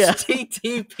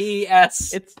 HTTPS.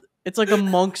 It's like a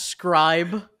monk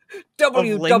scribe.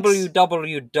 www.duck.com/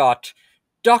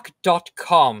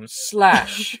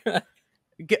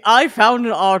 I found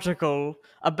an article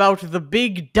about the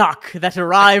big duck that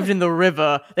arrived in the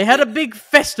river. They had a big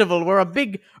festival where a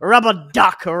big rubber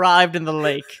duck arrived in the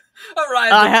lake.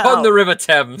 Arrived upon the River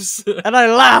Thames. And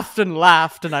I laughed and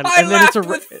laughed, and I laughed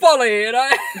with folly, and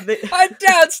I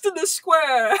danced in the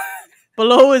square.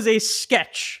 Below is a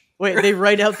sketch. Wait, they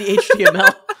write out the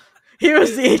HTML.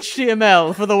 Here's the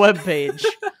HTML for the webpage.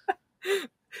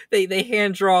 They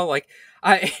hand draw, like,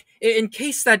 in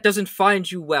case that doesn't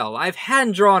find you well, I've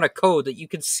hand drawn a code that you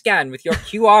can scan with your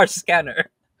QR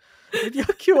scanner. With your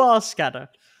QR scanner.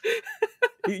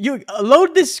 You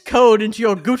load this code into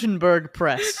your Gutenberg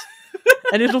press,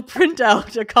 and it'll print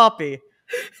out a copy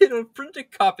It'll print a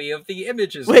copy of the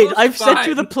images. Wait, most I've sent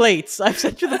you fine. the plates. I've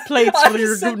sent you the plates I for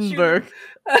your sent you- Gutenberg.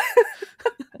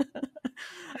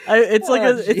 It's like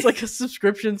Oh, it's like a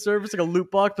subscription service, like a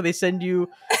loot box, but they send you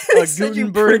They send you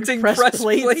Gutenberg printing press press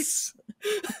plates.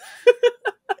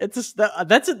 It's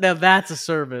that's a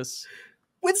service.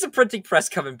 When's the printing press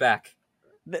coming back?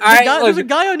 There's a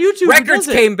guy on YouTube. Records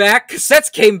came back,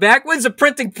 cassettes came back. When's the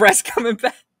printing press coming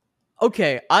back?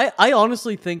 Okay, I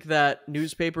honestly think that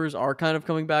newspapers are kind of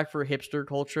coming back for hipster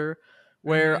culture,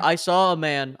 where I saw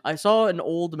an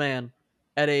old man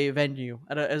at a venue,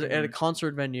 at a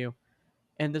concert venue,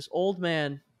 and this old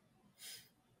man,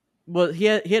 well, he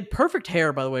had perfect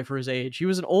hair, by the way, for his age. He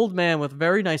was an old man with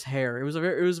very nice hair. It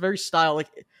was very style,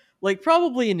 like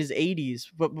probably in his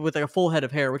 80s, but with like a full head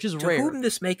of hair, which is rare. To whom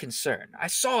this may concern, I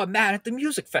saw a man at the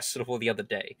music festival the other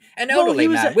day, an elderly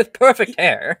man with perfect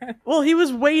hair. Well, he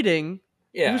was waiting.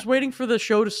 Yeah. He was waiting for the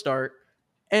show to start,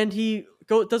 and he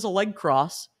does a leg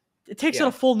cross. It takes out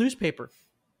a full newspaper.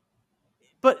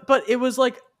 But it was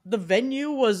like the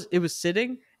venue was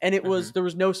sitting, and it was there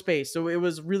was no space, so it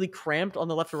was really cramped on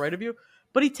the left or right of you.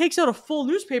 But he takes out a full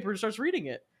newspaper and starts reading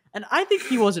it. And I think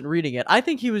he wasn't reading it. I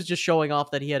think he was just showing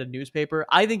off that he had a newspaper.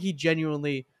 I think he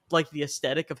genuinely liked the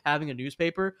aesthetic of having a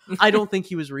newspaper. I don't think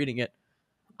he was reading it.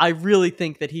 I really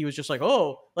think that he was just like,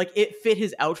 oh, like it fit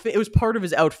his outfit. It was part of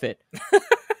his outfit.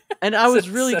 And I was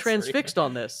really transfixed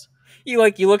on this. You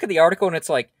look at the article and it's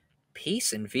like,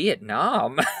 peace in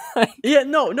Vietnam. Yeah,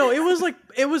 no, it was like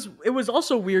it was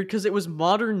also weird because it was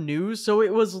modern news, so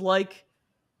it was like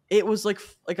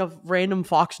a random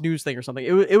Fox News thing or something.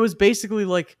 It was basically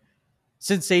like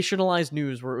sensationalized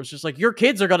news where it was just like your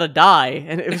kids are gonna die,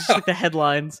 and it was just like the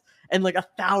headlines and like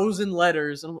 1,000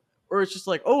 letters, or it's just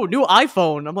like, oh, new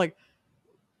iPhone. I'm like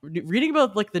reading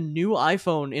about like the new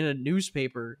iPhone in a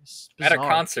newspaper at a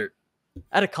concert.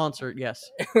 At a concert,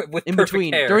 yes. With in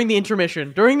between hair. During the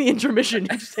intermission,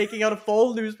 he's taking out a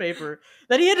full newspaper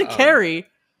that he had to carry.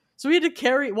 So he had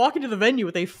to walk into the venue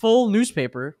with a full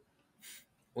newspaper.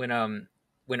 When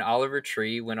Oliver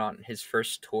Tree went on his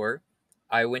first tour,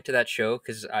 I went to that show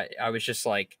because I was just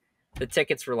like, the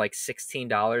tickets were like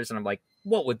 $16, and I'm like,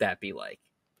 what would that be like?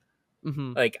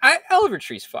 Mm-hmm. Like Oliver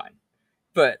Tree's fine,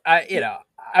 but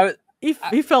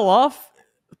he fell off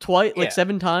twice, like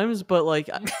 7 times, but like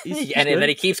he's and then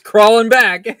he keeps crawling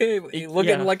back. He's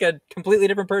looking like a completely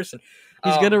different person.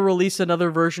 He's gonna release another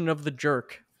version of The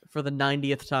Jerk for the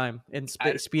 90th time and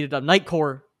speed it up.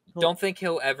 Nightcore. Don't think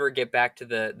he'll ever get back to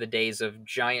the days of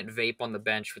giant vape on the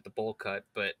bench with the bowl cut,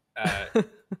 but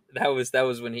that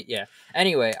was when he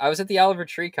Anyway, I was at the Oliver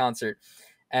Tree concert,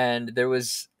 and it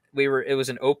was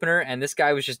an opener, and this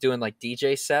guy was just doing like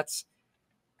DJ sets.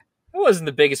 I wasn't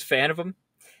the biggest fan of him.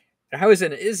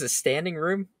 It is a standing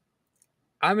room.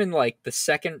 I'm in like the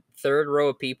second, third row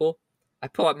of people. I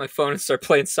pull out my phone and start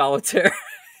playing solitaire,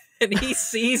 and he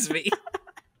sees me.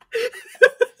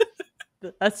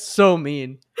 That's so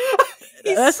mean.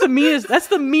 That's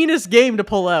the meanest game to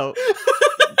pull out.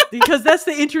 Because that's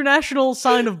the international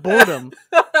sign of boredom.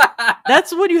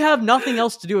 That's when you have nothing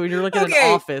else to do when you're like in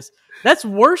an office. That's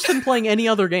worse than playing any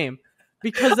other game.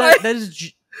 Because that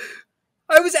is...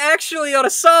 I was actually on a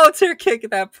solitaire kick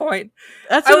at that point.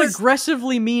 That's an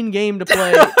aggressively mean game to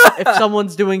play if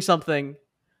someone's doing something.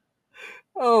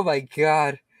 Oh my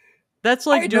god. That's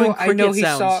like doing cricket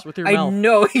sounds with your mouth. I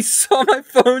know he saw my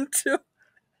phone too.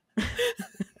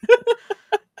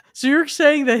 So you're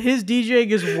saying that his DJing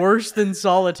is worse than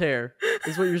solitaire,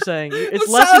 is what you're saying. It's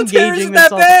less engaging than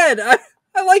solitaire. Bad.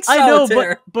 I like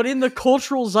solitaire. I know, but in the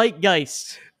cultural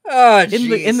zeitgeist. Oh,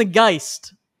 in the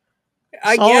geist.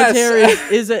 Solitaire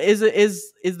is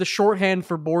the shorthand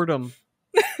for boredom.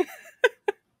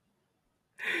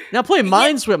 Now play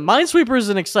Minesweeper. Minesweeper is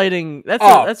an exciting.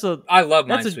 I love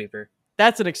Minesweeper.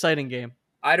 That's an exciting game.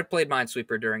 I'd have played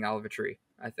Minesweeper during Oliver Tree,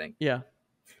 I think. Yeah.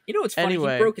 You know what's funny? He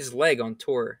broke his leg on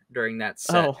tour during that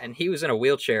set, and he was in a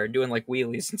wheelchair doing like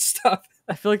wheelies and stuff.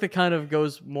 I feel like that kind of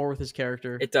goes more with his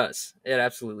character. It does. It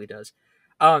absolutely does.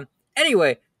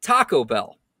 Anyway, Taco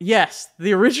Bell. Yes,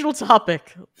 the original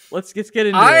topic. Let's get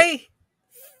into it.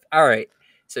 All right.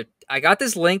 So I got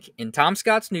this link in Tom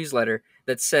Scott's newsletter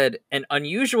that said an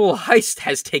unusual heist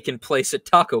has taken place at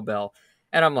Taco Bell,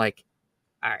 and I'm like,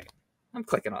 all right, I'm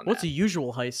clicking on that. What's a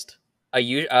usual heist?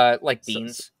 Like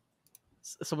beans.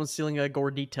 Someone's stealing a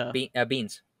gordita.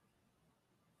 Beans.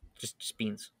 Just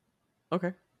beans.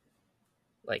 Okay.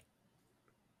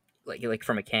 Like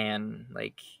from a can,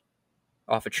 like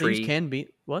off a tree. Things can be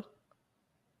what?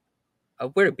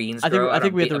 Where do beans grow? I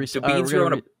think we have to reset. We got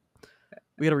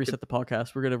to reset do, the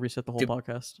podcast. We're gonna reset the whole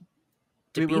podcast.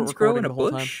 Do beans grow in a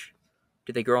bush?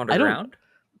 Do they grow underground?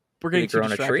 We're Do they getting too grow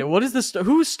on a distracted. tree? What is this?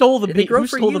 Who stole the Did they grow Who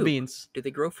for stole the you? beans? Do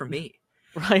they grow for me?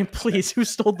 Ryan, please. Who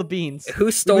stole the beans? Who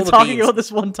We've stole been the talking beans? about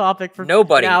this one topic for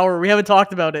Nobody. an hour. We haven't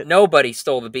talked about it. Nobody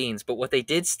stole the beans, but what they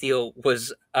did steal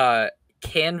was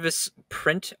canvas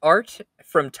print art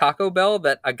from Taco Bell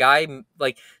that a guy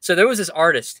like. So there was this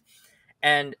artist,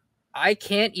 and I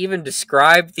can't even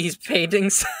describe these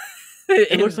paintings.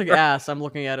 It looks like ass. I'm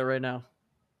looking at it right now.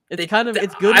 It's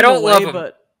it's good. I don't love way, them.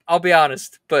 But I'll be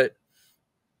honest, but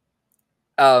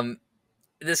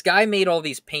this guy made all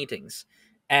these paintings,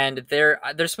 and they're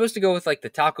supposed to go with like the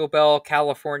Taco Bell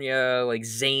California like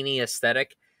zany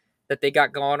aesthetic that they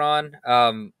got going on.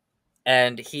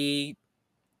 And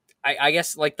I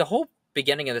guess like the whole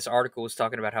beginning of this article was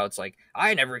talking about how it's like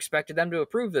I never expected them to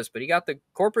approve this, but he got the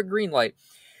corporate green light.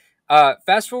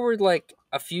 Fast forward like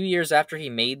a few years after he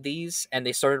made these, and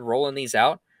they started rolling these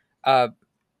out.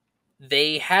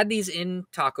 They had these in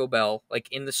Taco Bell, like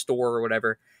in the store or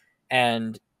whatever,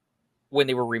 and when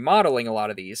they were remodeling a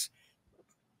lot of these,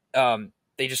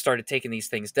 they just started taking these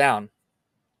things down.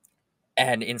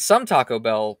 And in some Taco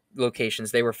Bell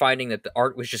locations, they were finding that the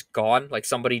art was just gone, like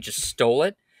somebody just stole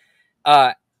it.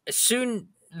 Soon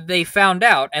they found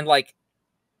out, and like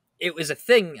it was a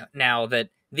thing now that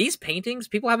these paintings,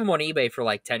 people have them on eBay for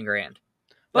like 10 grand.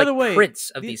 By the way, prints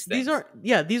of these things.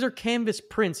 These are canvas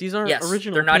prints. These aren't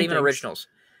original. They're not paintings. even originals.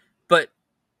 But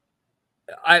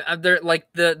they're like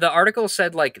the article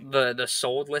said like the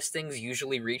sold listings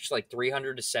usually reach like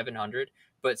 300 to 700,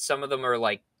 but some of them are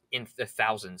like in the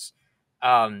thousands.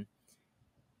 I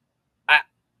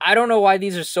don't know why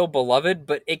these are so beloved,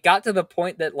 but it got to the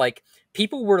point that like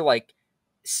people were like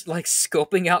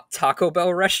scoping out Taco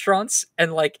Bell restaurants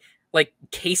and like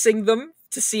casing them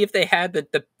to see if they had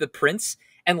the prints,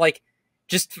 and like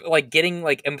just like getting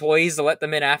like employees to let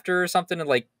them in after or something, and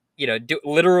like, you know,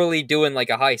 literally doing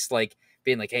like a heist, like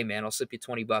being like, hey man, I'll slip you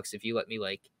 $20 if you let me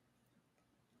like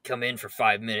come in for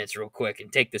 5 minutes real quick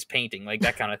and take this painting, like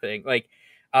that kind of thing. Like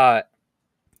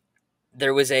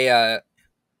there was a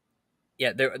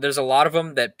there's a lot of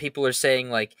them that people are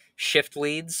saying like shift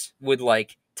leads would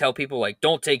like tell people like,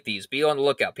 don't take these, be on the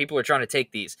lookout, people are trying to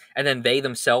take these, and then they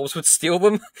themselves would steal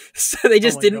them. So they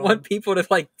just didn't want people to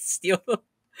like steal them.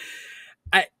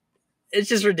 It's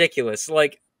just ridiculous.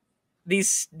 Like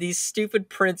these stupid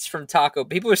prints from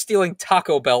people are stealing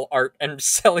Taco Bell art and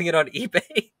selling it on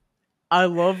eBay. I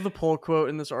love the pull quote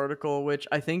in this article, which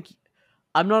I think,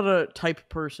 I'm not a type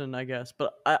person, I guess,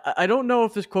 but I don't know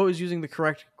if this quote is using the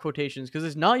correct quotations, because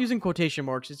it's not using quotation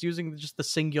marks. It's using just the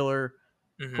singular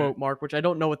quote mark, which I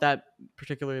don't know what that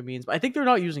particularly means, but I think they're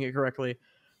not using it correctly.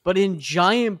 But in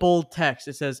giant bold text,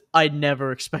 it says, I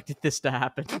never expected this to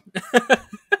happen.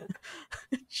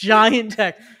 Giant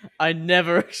text. I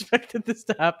never expected this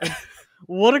to happen.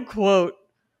 What a quote.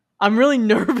 I'm really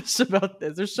nervous about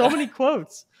this. There's so many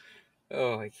quotes.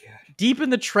 Oh my god. Deep in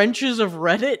the trenches of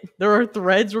Reddit, there are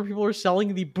threads where people are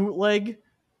selling the bootleg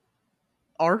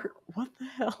art. What the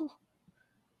hell?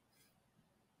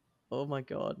 Oh my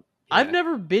god. Yeah. I've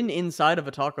never been inside of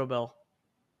a Taco Bell.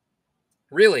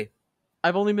 Really?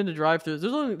 I've only been to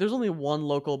drive-throughs. There's only one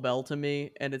local Bell to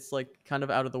me, and it's like kind of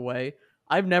out of the way.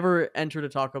 I've never entered a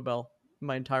Taco Bell in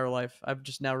my entire life. I've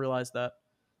just now realized that.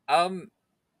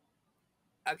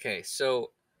 Okay,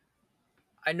 so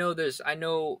I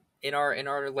know in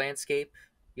our landscape,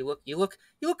 you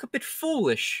look a bit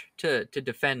foolish to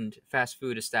defend fast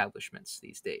food establishments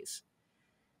these days.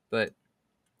 But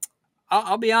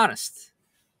I'll be honest.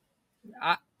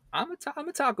 I'm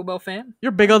a Taco Bell fan.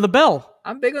 You're big on the Bell.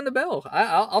 I'm big on the Bell.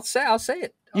 I'll say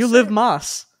it. You live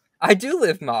Moss. I do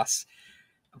live Moss,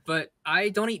 but I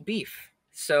don't eat beef.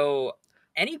 So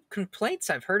any complaints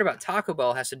I've heard about Taco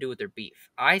Bell has to do with their beef.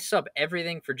 I sub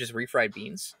everything for just refried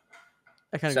beans.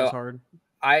 That kind of goes hard.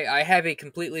 I have a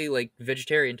completely like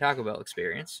vegetarian Taco Bell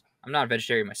experience. I'm not a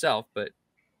vegetarian myself, but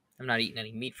I'm not eating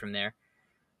any meat from there.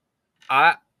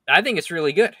 I think it's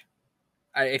really good.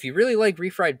 If you really like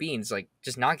refried beans, like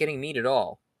just not getting meat at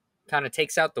all, kind of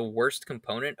takes out the worst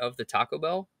component of the Taco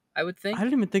Bell, I would think. I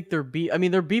don't even think their beef. I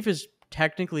mean, their beef is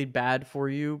technically bad for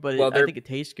you, but I think it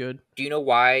tastes good. Do you know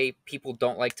why people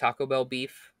don't like Taco Bell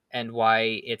beef and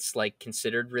why it's like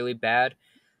considered really bad?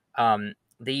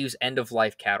 They use end of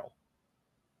life cattle.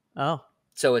 Oh.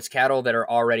 So it's cattle that are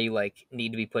already like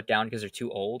need to be put down because they're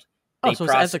too old. So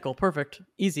it's ethical. Perfect.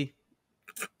 Easy.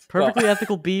 Perfectly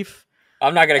ethical beef.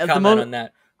 I'm not going to comment on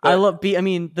that. I love beef. I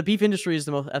mean, the beef industry is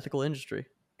the most ethical industry.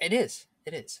 It is.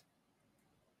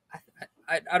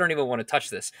 I don't even want to touch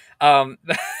this.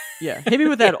 Yeah, hit me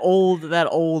with that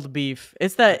old beef.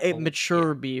 It's that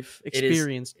mature beef,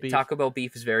 experienced beef. Taco Bell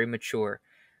beef is very mature.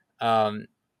 But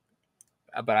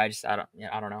I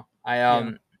don't know.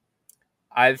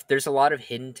 There's a lot of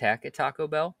hidden tech at Taco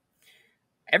Bell.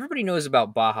 Everybody knows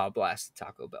about Baja Blast at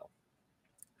Taco Bell,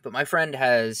 but my friend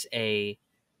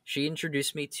she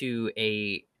introduced me to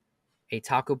a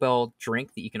Taco Bell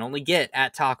drink that you can only get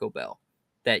at Taco Bell,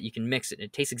 that you can mix it.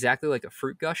 It tastes exactly like a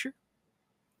fruit gusher.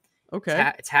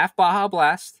 Okay. It's half Baja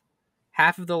Blast,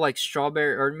 half of the like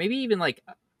strawberry, or maybe even like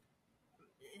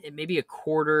maybe a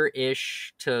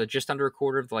quarter-ish to just under a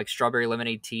quarter of the like strawberry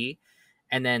lemonade tea,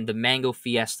 and then the mango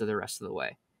fiesta the rest of the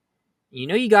way. You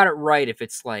know you got it right if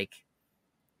it's like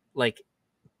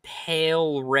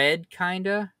pale red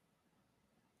kinda.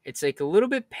 It's like a little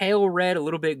bit pale red, a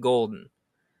little bit golden.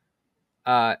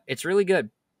 It's really good.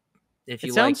 If you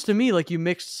It sounds to me like you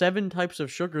mixed 7 types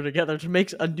of sugar together to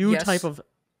make a new type of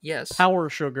power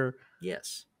sugar.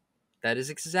 Yes. That is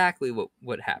exactly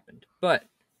what happened. But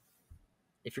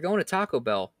if you're going to Taco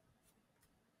Bell,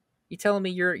 you telling me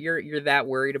you're that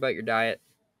worried about your diet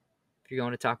if you're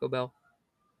going to Taco Bell?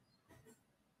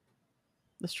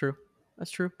 That's true.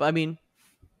 But I mean,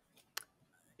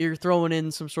 you're throwing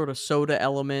in some sort of soda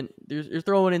element. You're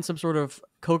throwing in some sort of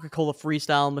Coca-Cola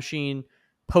freestyle machine,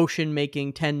 potion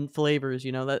making 10 flavors.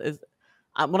 You know, that is.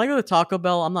 When I go to Taco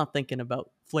Bell, I'm not thinking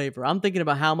about flavor. I'm thinking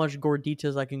about how much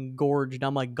gorditas I can gorge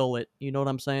down my gullet. You know what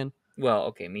I'm saying? Well,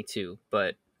 okay, me too.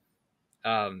 But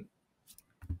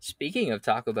speaking of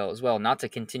Taco Bell as well, not to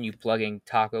continue plugging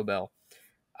Taco Bell,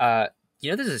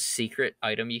 there's a secret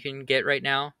item you can get right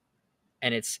now,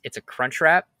 and it's a crunch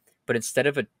wrap, but instead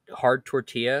of a hard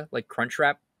tortilla like crunch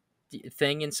wrap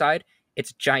thing inside,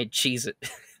 it's a giant Cheez-It.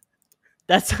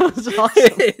 That sounds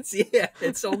awesome.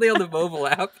 It's only on the mobile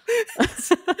app.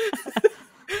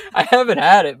 I haven't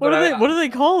had it. What do they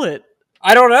call it?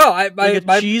 I don't know.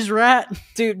 My cheese rat,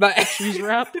 dude. My cheese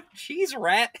wrap, cheese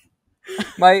rat.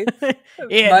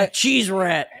 Cheese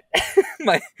rat.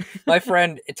 My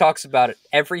friend talks about it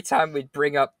every time we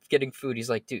bring up getting food. He's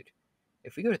like, dude,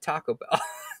 if we go to Taco Bell,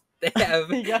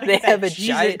 they have a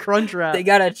giant crunch wrap. They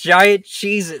got a giant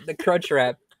Cheez-It, the crunch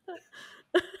wrap.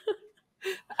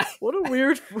 What a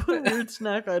weird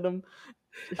snack item.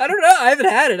 I don't know. I haven't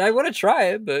had it. I want to try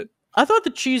it, but I thought the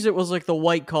Cheez-It was like the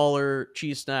white collar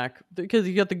cheese snack, because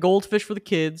you got the goldfish for the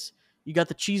kids, you got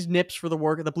the cheese nips for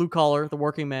the blue collar, the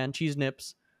working man cheese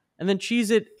nips, and then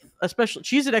Cheez-It, especially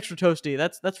Cheez-It extra toasty.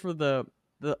 That's for the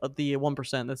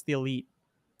 1%. That's the elite.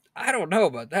 I don't know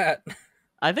about that.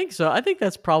 I think so. I think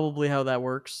that's probably how that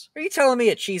works. Are you telling me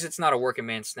a Cheez-It's not a working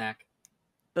man snack?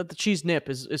 That the cheese nip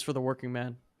is for the working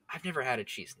man. I've never had a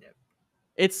cheese nip.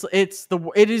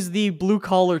 It is the blue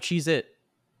collar Cheez-It.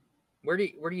 Where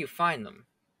do you find them?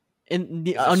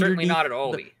 Certainly not at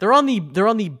Aldi. They're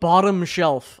on the bottom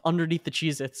shelf underneath the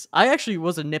Cheez-Its. I actually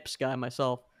was a Nips guy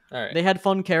myself. All right. They had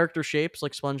fun character shapes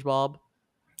like SpongeBob.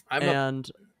 I'm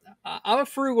a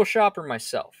frugal shopper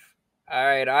myself. All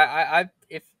right,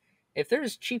 if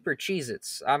there's cheaper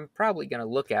Cheez-Its, I'm probably gonna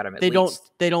look at them. They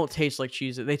don't taste like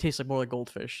Cheez-It. They taste like more like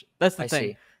goldfish. That's the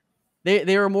thing. See.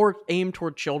 They are more aimed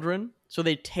toward children, so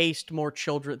they taste more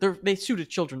children. They suit a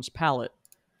children's palate.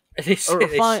 They suit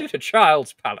a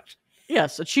child's palate.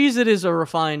 Yes, a Cheez-It is a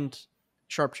refined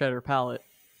sharp cheddar palate.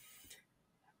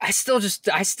 I still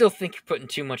think you're putting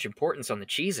too much importance on the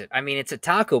Cheez-It. I mean, it's a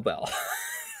Taco Bell.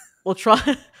 Well,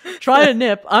 try a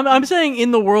nip. I'm saying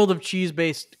in the world of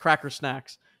cheese-based cracker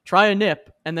snacks, try a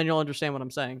nip, and then you'll understand what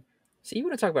I'm saying. So you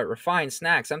want to talk about refined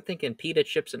snacks? I'm thinking pita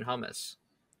chips and hummus.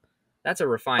 That's a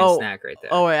refined snack right there.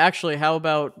 Oh, actually, how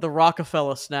about the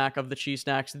Rockefeller snack of the cheese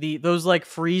snacks? Those like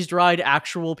freeze-dried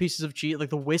actual pieces of cheese, like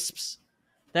the wisps,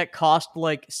 that cost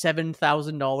like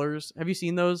 $7,000. Have you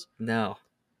seen those? No.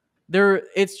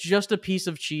 It's just a piece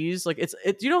of cheese. Like it's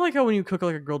you know, like how when you cook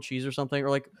like a grilled cheese or something, or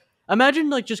like imagine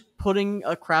like just putting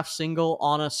a Kraft single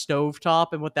on a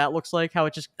stovetop and what that looks like, how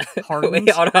it just hardens.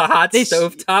 On a hot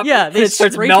stovetop? Yeah, they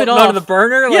starts scrape melting it off onto the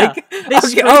burner? Yeah, like, they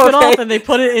scrape it off and they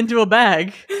put it into a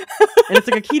bag. And it's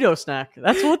like a keto snack.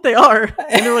 That's what they are.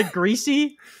 And they're like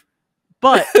greasy,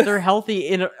 but they're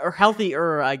healthy or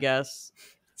healthier, I guess.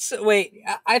 So wait,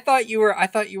 I thought you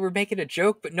were making a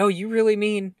joke, but no, you really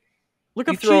mean look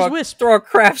up cheese wisp. Throw a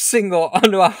Kraft single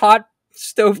onto a hot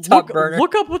stovetop burner.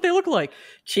 Look up what they look like.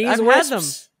 Cheese wisps. Had them.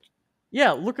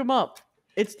 Yeah, look them up.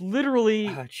 It's literally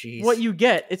what you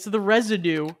get. It's the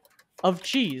residue of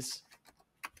cheese.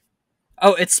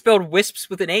 Oh, it's spelled wisps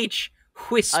with an H.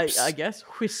 Wisps. I guess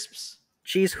wisps.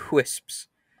 Cheese wisps.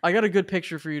 I got a good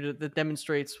picture for you that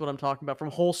demonstrates what I'm talking about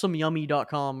from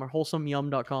wholesomeyummy.com or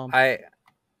wholesomeyum.com.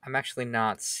 I'm actually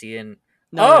not seeing.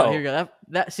 No, here you go.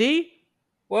 That see?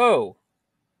 Whoa.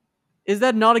 Is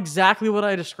that not exactly what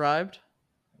I described?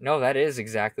 No, that is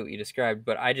exactly what you described,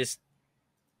 but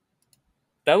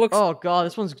that looks. Oh god,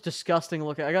 this one's disgusting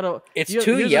looking. It's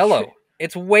too yellow.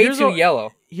 It's way too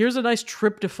yellow. Here's a nice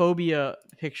tryptophobia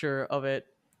picture of it.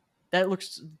 That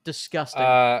looks disgusting.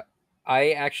 I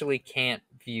actually can't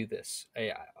view this.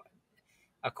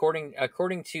 According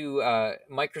to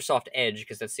Microsoft Edge,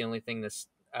 because that's the only thing this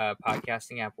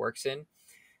podcasting app works in.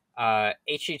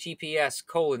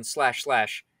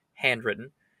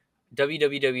 https://handwritten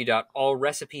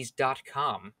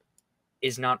www.allrecipes.com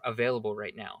is not available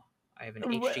right now. I have an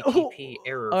HTTP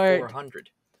error 400.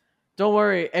 Don't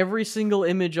worry, every single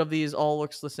image of these all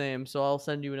looks the same, so I'll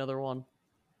send you another one.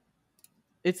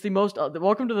 It's the most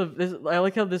welcome to the. I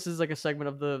like how this is like a segment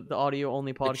of the audio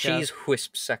only podcast. The cheese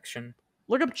wisp section.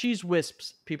 Look up cheese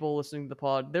wisps. People listening to the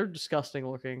pod, they're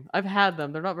disgusting looking. I've had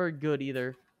them. They're not very good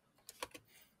either.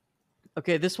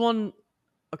 Okay, this one.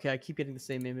 Okay, I keep getting the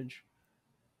same image.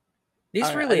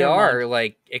 These really are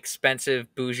like expensive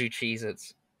bougie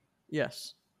Cheez-Its.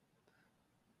 Yes.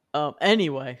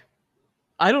 Anyway,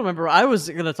 I don't remember. I was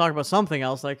gonna talk about something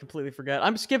else and I completely forget.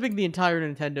 I'm skipping the entire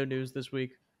Nintendo news this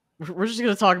week. We're just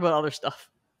gonna talk about other stuff.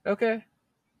 Okay.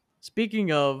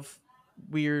 Speaking of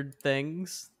weird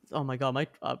things, oh my god, my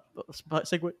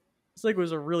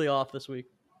segues are really off this week.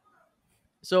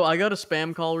 So I got a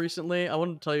spam call recently. I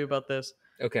wanted to tell you about this.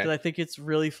 Okay. Because I think it's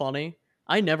really funny.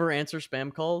 I never answer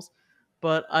spam calls,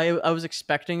 but I was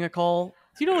expecting a call.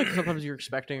 So, you know, like sometimes you're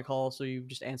expecting a call, so you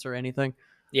just answer anything.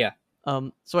 Yeah.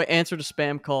 So I answered a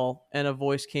spam call, and a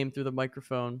voice came through the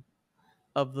microphone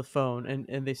of the phone,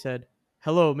 and they said,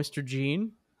 "Hello, Mr.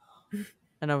 Gene."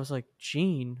 And I was like,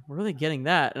 "Gene? Where are they getting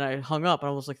that?" And I hung up, and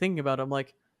I was like thinking about it. I'm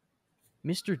like,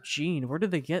 "Mr. Gene, where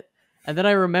did they get?" And then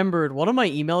I remembered one of my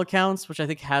email accounts, which I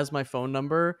think has my phone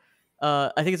number.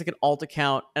 I think it's like an alt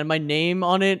account, and my name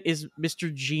on it is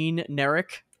Mr. Gene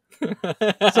Nerrick.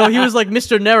 So he was like,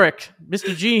 "Mr. Nerrick,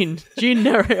 Mr. Gene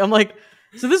Nerrick." I'm like,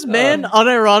 so this man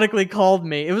unironically called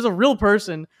me. It was a real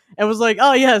person, and was like,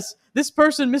 "Oh yes, this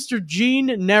person, Mr. Gene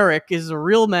Nerrick, is a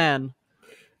real man."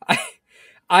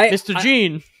 Mr.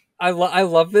 Gene. I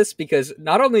love this because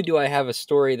not only do I have a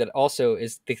story that also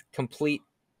is the complete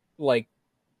like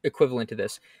equivalent to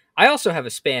this, I also have a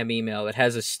spam email that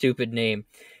has a stupid name,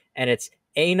 and it's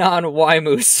Anon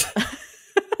Wymoose.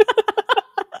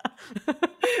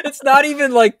 It's not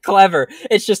even like clever.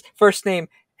 It's just first name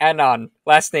Anon,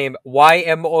 last name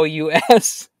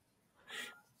Ymous.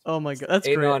 Oh my god, that's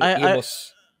Anon great.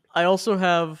 I also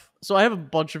have I have a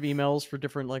bunch of emails for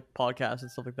different like podcasts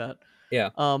and stuff like that. Yeah.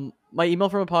 My email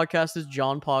from a podcast is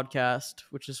John Podcast,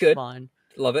 which is good. Fine.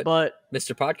 Love it. But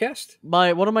Mr. Podcast?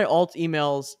 One of my alt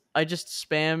emails, I just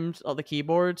spammed on the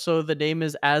keyboard, so the name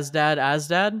is Asdad.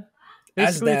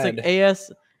 Basically,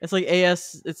 Asdad. it's like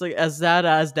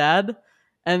Asdad.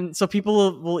 And so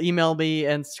people will email me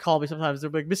and call me sometimes. They're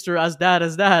like, "Mr. Asdad,"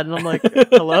 and I'm like,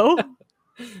 "Hello?"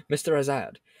 Mr.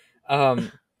 Azad.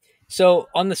 So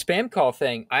on the spam call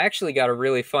thing, I actually got a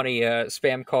really funny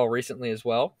spam call recently as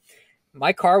well.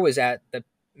 My car was at the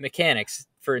mechanics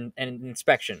for an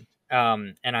inspection.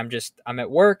 And I'm at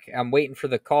work. I'm waiting for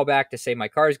the call back to say my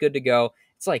car is good to go.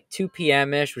 It's like 2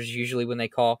 p.m.-ish, which is usually when they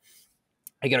call.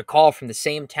 I get a call from the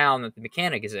same town that the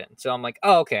mechanic is in. So I'm like,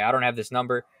 oh, okay, I don't have this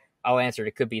number. I'll answer it.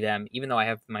 It could be them, even though I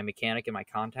have my mechanic in my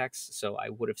contacts. So I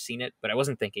would have seen it, but I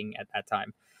wasn't thinking at that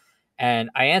time. And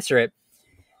I answer it.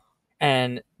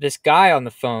 And this guy on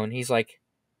the phone, he's like,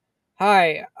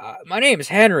 "Hi, my name is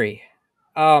Henry.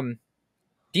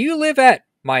 Do you live at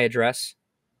my address?"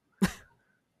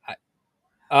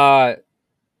 Why?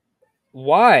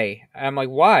 I'm like,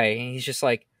 why? And he's just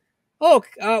like, "Oh,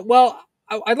 well,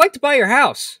 I'd like to buy your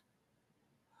house."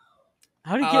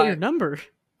 How did he get your number?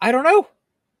 I don't know.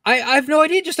 I have no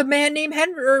idea. Just a man named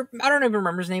Henry, or I don't even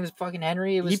remember his name is fucking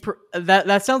Henry. It was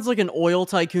that sounds like an oil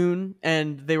tycoon,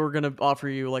 and they were gonna offer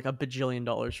you like $1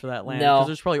 bajillion for that land. No,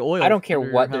 there's probably oil. I don't care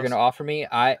what they're gonna offer me.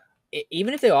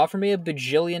 Even if they offer me $1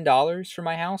 bajillion for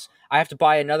my house, I have to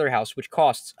buy another house which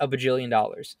costs $1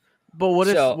 bajillion. But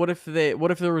what if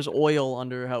there was oil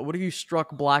under your house? What if you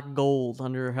struck black gold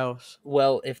under your house?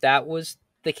 Well, if that was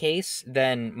the case,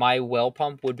 then my well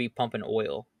pump would be pumping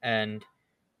oil, and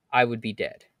I would be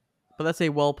dead. But that's a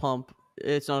well pump.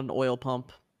 It's not an oil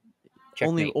pump. Checkmate.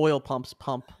 Only oil pumps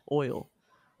pump oil.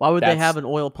 Why would they have an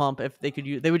oil pump if they could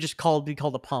use? They would just be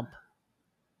called a pump.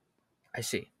 I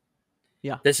see.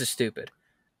 Yeah. This is stupid.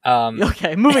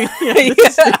 Okay, moving.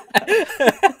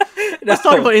 Let's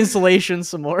talk about insulation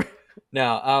some more.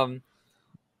 No.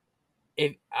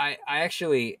 If I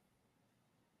actually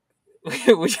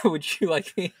would you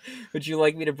like me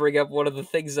to bring up one of the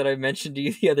things that I mentioned to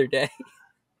you the other day?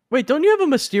 Wait, don't you have a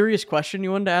mysterious question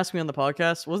you wanted to ask me on the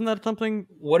podcast? Wasn't that something?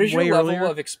 What is your level earlier?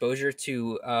 of exposure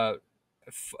to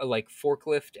like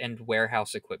forklift and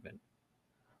warehouse equipment?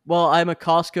 Well, I'm a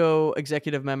Costco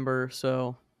executive member,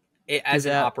 so do As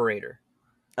an that. operator.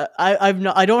 I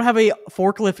don't have a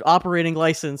forklift operating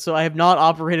license, so I have not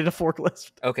operated a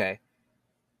forklift. Okay.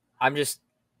 I'm just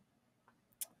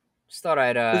thought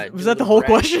I'd Was do a that the little whole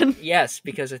question? Yes,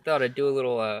 because I thought I'd do a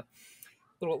little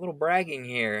little bragging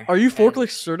here. Are you And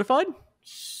forklift certified?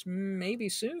 maybe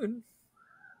soon.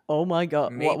 Oh my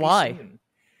god! Maybe Why? soon.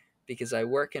 Because I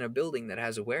work in a building that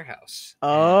has a warehouse.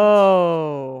 And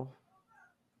Oh,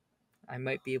 I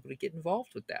might be able to get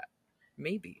involved with that.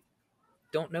 Maybe.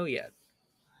 Don't know yet.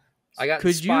 I got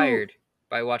could you inspired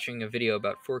by watching a video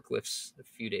about forklifts a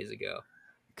few days ago.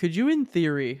 could you in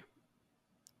theory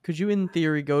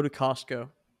go to Costco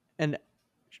and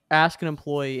ask an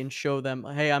employee and show them,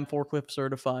 hey, I'm forklift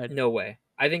certified? No way.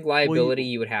 I think Will liability,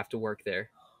 you, you would have to work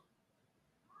there.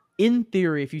 in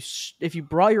theory, if you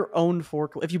brought your own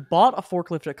forklift, if you bought a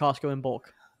forklift at Costco in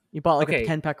bulk, you bought like a Okay.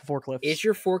 10-pack of forklifts. Is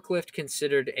your forklift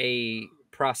considered a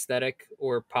prosthetic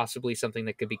or possibly something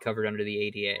that could be covered under the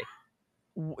ADA?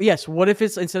 Yes. What if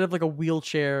it's instead of like a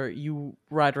wheelchair, you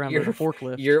ride around with a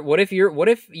forklift? What if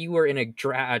you were in a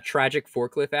tragic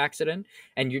forklift accident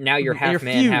and you're half you're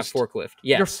man, half fused. forklift?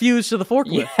 Yes, You're fused to the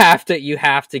forklift. You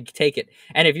have to take it.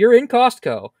 And if you're in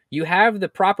Costco, you have the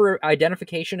proper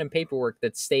identification and paperwork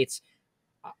that states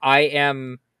I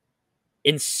am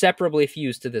inseparably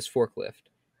fused to this forklift,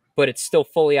 but it's still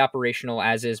fully operational,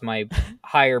 as is my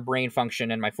higher brain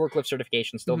function, and my forklift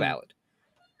certification still valid.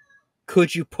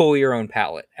 Could you pull your own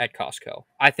pallet at Costco?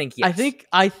 I think yes.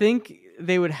 I think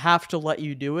they would have to let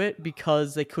you do it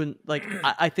because they couldn't. Like,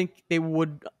 I think they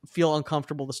would feel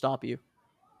uncomfortable to stop you.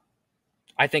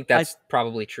 I think that's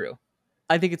probably true.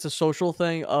 I think it's a social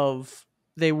thing of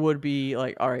they would be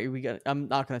like, all right, I'm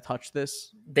not going to touch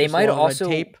this. They might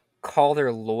also call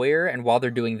their lawyer, and while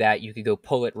they're doing that, you could go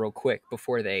pull it real quick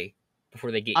before they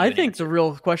get you. I think the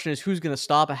real question is who's going to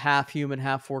stop a half human,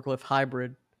 half forklift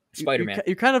hybrid. Spider-Man.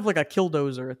 You're kind of like a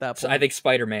killdozer at that point. So I think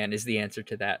Spider-Man is the answer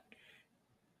to that.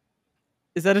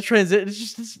 Is that a transit?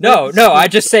 No. I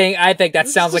just saying. I think that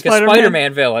sounds like a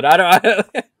Spider-Man villain. I don't.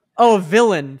 Oh, a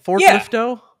villain.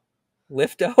 Forklifto. Yeah.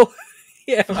 Lifto.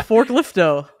 Yeah.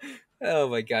 Forklifto. Oh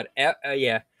my god.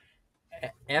 Yeah.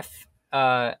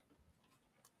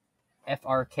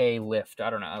 FRK Lift. I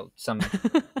don't know.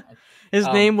 His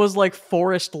name was like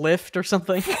Forest Lift or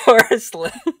something. Forest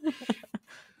Lift.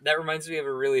 That reminds me of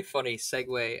a really funny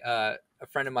segue. A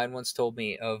friend of mine once told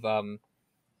me of,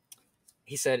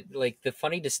 he said, like, the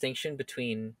funny distinction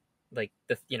between, like,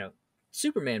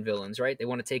 Superman villains, right? They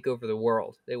want to take over the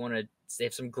world. They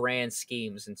have some grand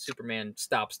schemes, and Superman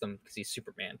stops them because he's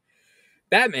Superman.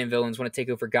 Batman villains want to take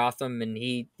over Gotham, and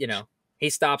he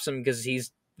stops them because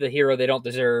he's the hero they don't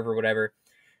deserve or whatever.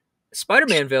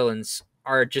 Spider-Man villains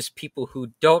are just people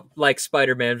who don't like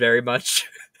Spider-Man very much.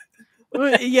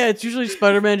 Yeah, it's usually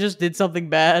Spider-Man just did something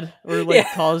bad or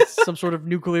caused some sort of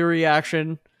nuclear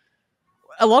reaction.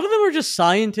 A lot of them are just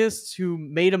scientists who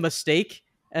made a mistake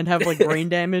and have like brain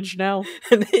damage now.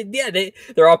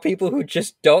 They're all people who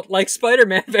just don't like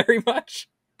Spider-Man very much.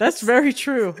 That's very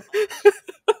true.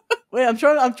 Wait, I'm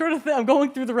trying to think. I'm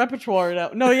going through the repertoire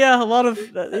now. No, yeah, a lot of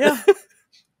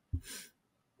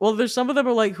Well, there's some of them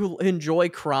are like who enjoy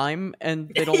crime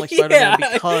and they don't like Spider-Man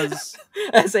because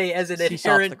as an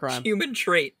inherent human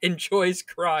trait enjoys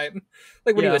crime.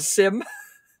 Like when he was Sim.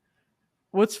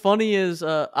 What's funny is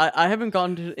I haven't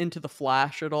gotten into the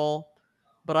Flash at all,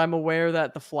 but I'm aware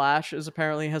that the Flash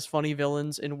apparently has funny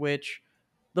villains in which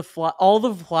all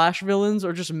the Flash villains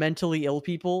are just mentally ill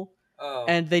people,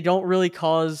 and they don't really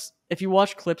cause. If you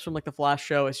watch clips from like the Flash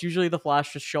show, it's usually the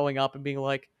Flash just showing up and being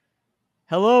like,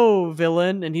 hello,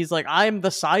 villain. And he's like, I'm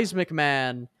the seismic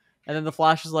man. And then the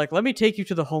Flash is like, let me take you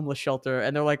to the homeless shelter.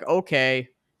 And they're like, okay.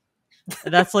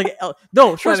 And that's like,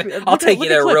 no, trust me. I'll take you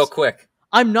there real quick.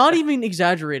 I'm not even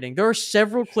exaggerating. There are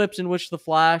several clips in which the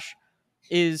Flash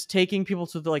is taking people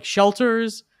to the like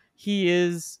shelters. He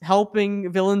is helping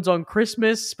villains on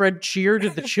Christmas spread cheer to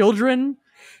the children.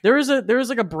 There is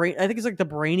like a brain. I think it's like the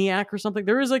Brainiac or something.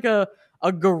 There is like a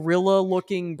gorilla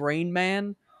looking brain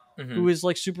man who is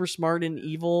like super smart and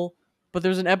evil. But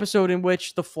there's an episode in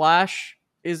which the Flash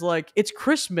is like, it's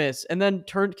Christmas, and then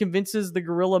convinces the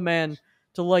gorilla man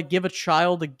to like give a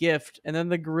child a gift, and then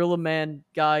the gorilla man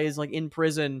guy is like in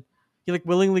prison. He like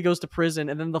willingly goes to prison,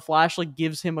 and then the Flash like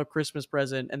gives him a Christmas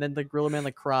present, and then the gorilla man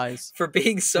like cries for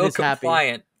being so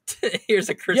compliant. Here's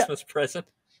a Christmas present.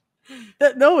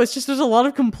 No, it's just there's a lot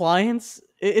of compliance.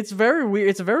 It's very weird.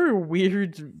 It's a very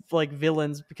weird like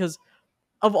villains because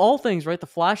of all things, right? The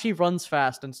Flash, he runs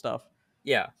fast and stuff.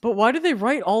 Yeah. But why do they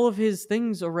write all of his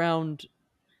things around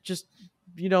just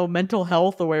mental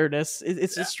health awareness?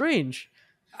 It's just strange.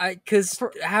 Because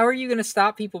For how are you going to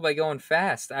stop people by going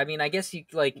fast? I mean, I guess you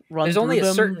like. run There's only through a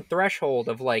them. certain threshold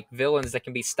of like villains that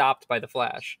can be stopped by the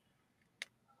Flash.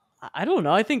 I don't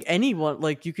know. I think anyone,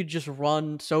 like, you could just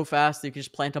run so fast that you could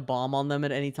just plant a bomb on them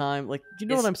at any time. Like, do you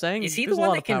know what I'm Is saying? he the There's a one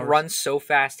lot that of can powers. run so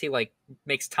fast he like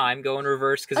makes time go in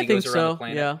reverse because I he goes think around the so.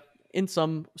 planet? Yeah, in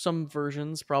some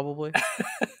versions, probably.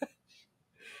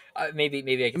 Maybe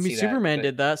I I can mean, see that. Superman But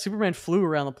did that. Superman flew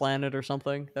around the planet or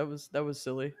something. That was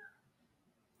silly.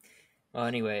 well,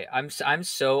 anyway, I'm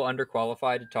so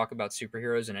underqualified to talk about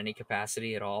superheroes in any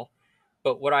capacity at all.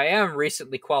 But what I am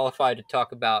recently qualified to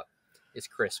talk about is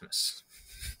Christmas.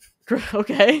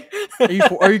 Okay,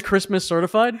 are you Christmas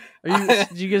certified?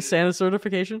 Did you get a Santa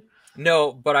certification?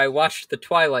 No, but I watched The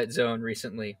Twilight Zone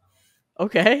recently.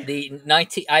 Okay. The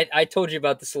 19 I told you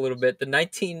about this a little bit. The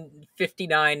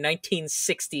 1959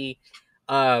 1960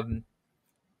 um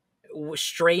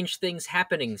Strange Things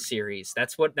Happening series.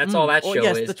 That's all that Well, show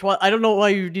yes, is. I don't know why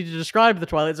you need to describe the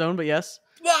Twilight Zone, but yes.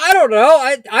 Well, I don't know.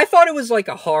 I thought it was like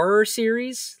a horror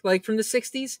series like from the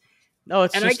 60s. No,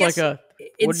 it's And I just like guess a.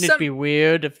 in Wouldn't it some be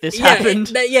weird if this yeah,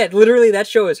 happened? literally that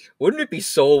show is wouldn't it be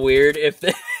so weird if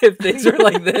if things were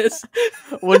like this?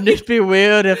 Wouldn't it be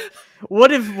weird if?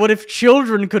 What if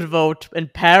children could vote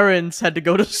and parents had to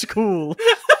go to school?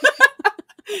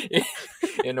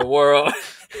 In a world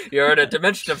you're in a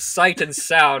dimension of sight and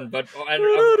sound, but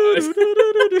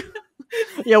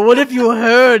Yeah, what if you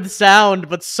heard sound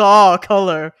but saw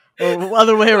color, or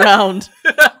other way around?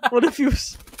 What if you?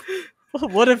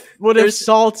 What if There's-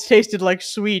 salt tasted like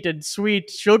sweet and sweet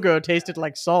sugar tasted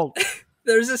like salt?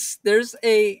 there's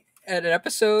an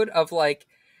episode of like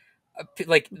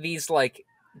these like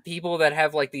people that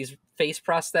have like these face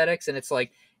prosthetics, and it's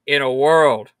like in a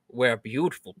world where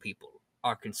beautiful people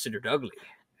are considered ugly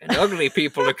and ugly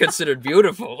people are considered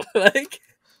beautiful. Like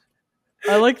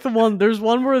I like the one. There's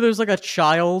one where there's like a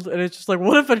child, and it's just like,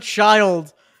 what if a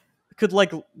child could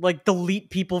like delete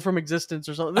people from existence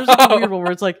or something? There's like a weird one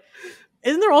where it's like,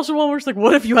 isn't there also one where it's like,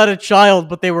 what if you had a child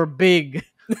but they were big?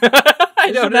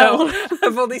 I don't Isn't that know. one?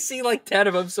 I've only seen like 10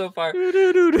 of them so far.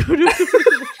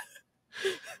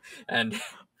 And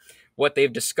what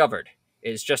they've discovered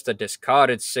is just a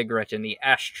discarded cigarette in the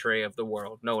ashtray of the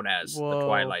world known as the Whoa.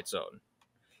 Twilight Zone.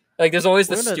 Like, there's always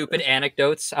the We're gonna- stupid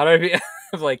anecdotes. I don't know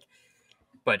of like,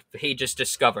 but he just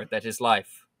discovered that his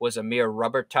life was a mere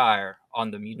rubber tire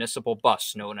on the municipal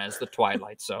bus known as the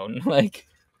Twilight Zone. Like,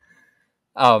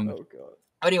 Oh god.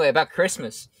 anyway, about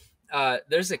Christmas,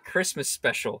 there's a Christmas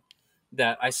special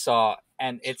that I saw,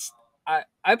 and it's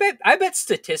I bet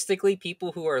statistically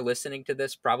people who are listening to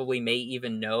this probably may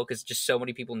even know because just so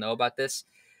many people know about this.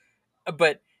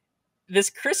 But this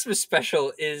Christmas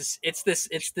special it's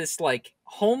this like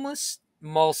homeless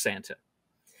mall Santa,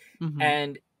 Mhm.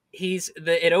 and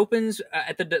it opens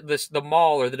at the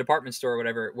mall or the department store or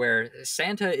whatever, where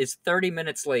Santa is 30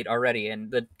 minutes late already,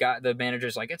 and the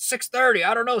manager's like, it's 6:30.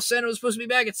 I don't know, Santa was supposed to be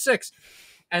back at 6.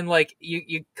 And like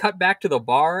you cut back to the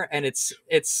bar, and it's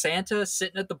Santa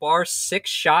sitting at the bar, 6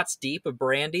 shots deep of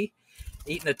brandy,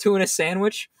 eating a tuna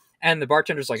sandwich, and the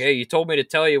bartender's like, hey, you told me to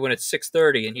tell you when it's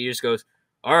 6:30, and he just goes,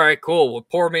 all right, cool, well,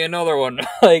 pour me another one.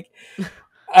 Like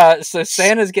so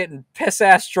Santa's getting piss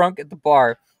ass drunk at the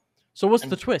bar. So what's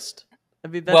the twist? I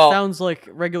mean, that Well- sounds like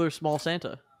regular small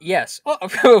Santa. Yes,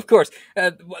 of course.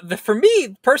 For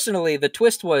me personally, the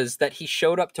twist was that he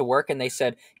showed up to work, and they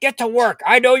said, "Get to work.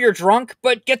 I know you're drunk,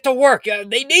 but get to work.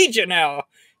 They need you now.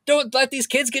 Don't let these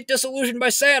kids get disillusioned by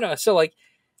Santa." So, like,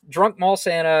 drunk mall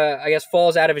Santa, I guess,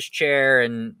 falls out of his chair,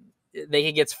 and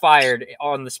he gets fired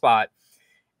on the spot.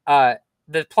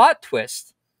 The plot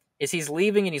twist is he's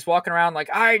leaving, and he's walking around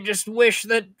like, "I just wish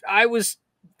that I wish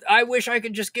I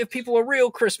could just give people a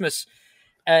real Christmas,"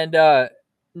 and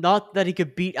Not that he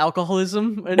could beat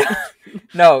alcoholism.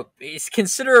 no, he's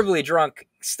considerably drunk.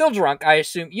 Still drunk, I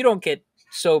assume. You don't get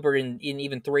sober in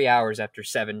even 3 hours after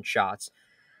 7 shots.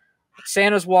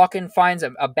 Santa's walking, finds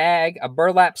a bag, a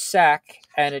burlap sack,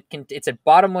 and it's a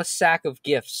bottomless sack of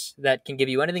gifts that can give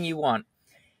you anything you want.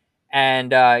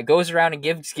 And goes around and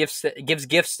gives gifts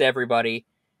to everybody.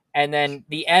 And then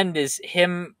the end is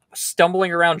him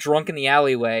stumbling around drunk in the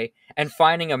alleyway and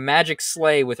finding a magic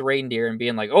sleigh with reindeer and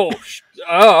being like, oh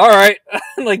all right.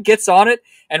 Like, gets on it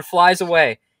and flies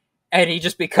away. And he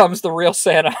just becomes the real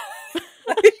Santa.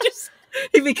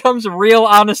 He becomes a real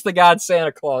honest to God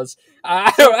Santa Claus.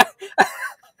 A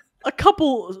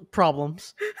couple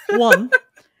problems. One,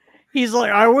 he's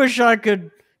like, I wish I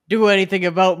could do anything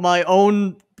about my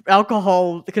own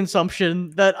alcohol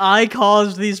consumption, that I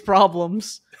caused these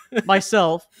problems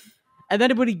myself. And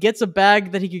then when he gets a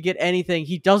bag that he could get anything,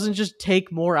 he doesn't just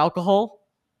take more alcohol.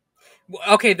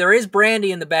 Okay, there is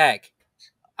brandy in the bag.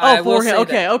 I will for him. say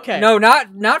Okay, that. okay. No,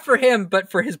 not for him,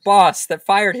 but for his boss that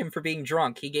fired him for being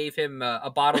drunk. He gave him a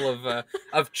bottle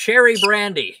of cherry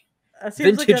brandy, That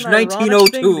seems like vintage an ironic thing to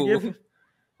 1902. give.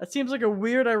 That seems like a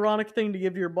weird, ironic thing to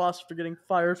give your boss for getting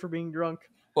fired for being drunk.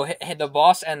 Well, the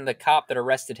boss and the cop that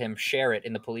arrested him share it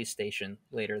in the police station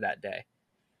later that day.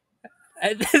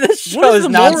 This show What is the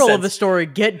moral nonsense. of the story?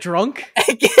 Get drunk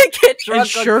Get drunk and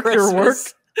shirk on your work.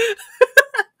 Christmas.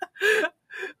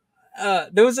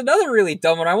 There was another really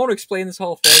dumb one. I won't explain this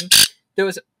whole thing. There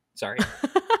was... Sorry.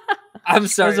 I'm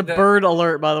sorry. There's a bird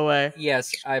alert, by the way.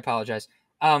 Yes, I apologize.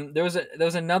 There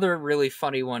was another really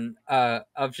funny one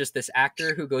of just this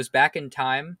actor who goes back in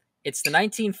time. It's the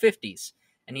 1950s,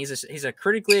 and he's a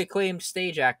critically acclaimed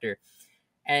stage actor,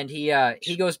 and he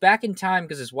goes back in time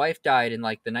because his wife died in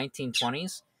like the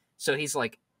 1920s. So he's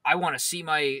like, I want to see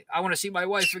my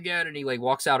wife again, and he like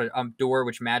walks out a door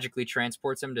which magically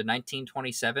transports him to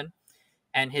 1927,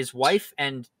 and his wife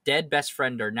and dead best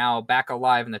friend are now back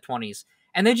alive in the 20s,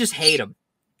 and they just hate him.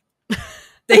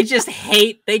 They just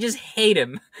hate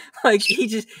him. Like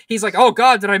he's like, oh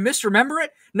God, did I misremember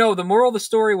it? No, the moral of the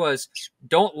story was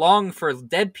don't long for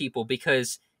dead people,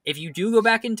 because if you do go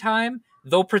back in time,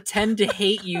 they'll pretend to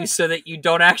hate you so that you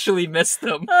don't actually miss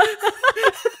them.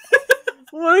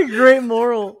 What a great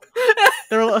moral.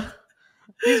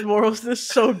 These morals, they're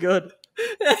so good.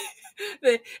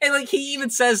 And like he even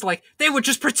says like they were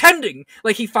just pretending.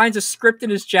 Like he finds a script in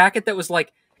his jacket that was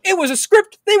like, it was a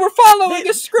script. They were following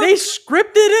a script. They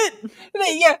scripted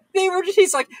it. They were just.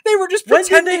 He's like, they were just When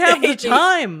pretending. did they have the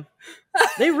time?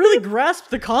 They really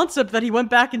grasped the concept that he went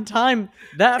back in time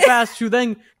that fast to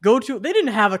then go to. They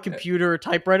didn't have a computer or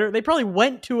typewriter. They probably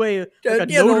went to a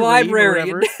the library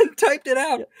and typed it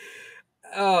out.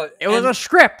 It was a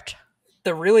script.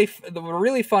 The really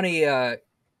funny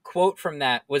quote from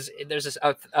that was there's this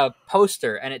a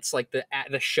poster, and it's like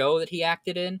the show that he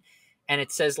acted in, and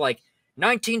it says like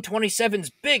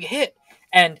 1927's big hit,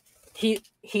 and he's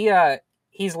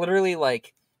literally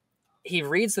like, he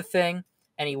reads the thing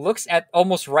and he looks at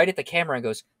almost right at the camera and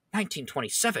goes,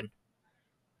 1927,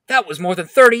 that was more than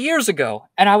 30 years ago.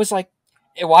 And I was like,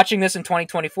 watching this in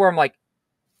 2024, I'm like,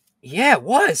 yeah, it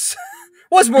was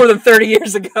more than 30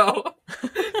 years ago.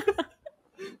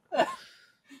 It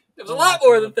was a lot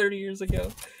more than 30 years ago.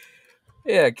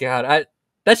 Yeah, God,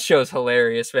 that show's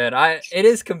hilarious, man. It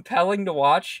is compelling to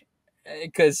watch,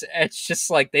 because it's just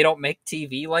like they don't make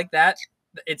TV like that.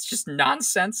 It's just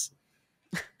nonsense.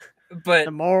 But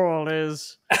the moral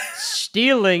is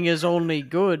stealing is only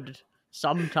good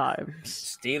sometimes.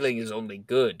 Stealing is only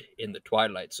good in the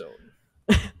Twilight Zone.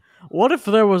 What if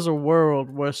there was a world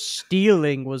where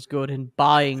stealing was good and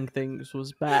buying things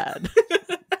was bad?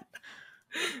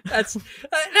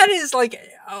 That is like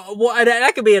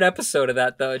that could be an episode of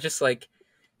that, though. Just like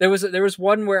there was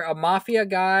one where a mafia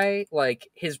guy, like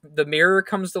the mirror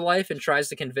comes to life and tries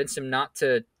to convince him not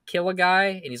to kill a guy,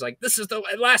 and he's like, this is the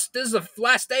last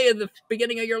day of the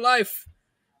beginning of your life,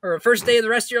 or first day of the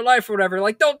rest of your life, or whatever.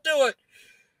 Like, don't do it.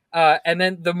 And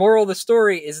then the moral of the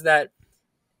story is that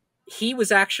he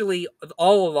was actually,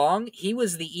 all along, he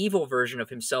was the evil version of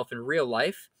himself in real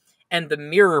life, and the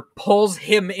mirror pulls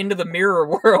him into the mirror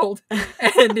world,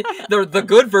 and the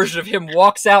good version of him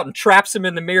walks out and traps him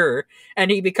in the mirror,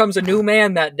 and he becomes a new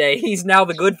man that day. He's now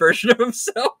the good version of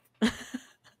himself.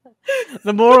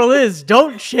 The moral is,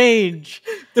 don't change.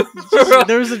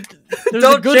 There's a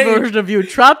good version of you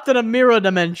trapped in a mirror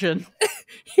dimension.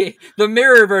 The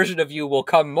mirror version of you will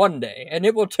come one day, and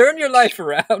it will turn your life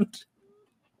around.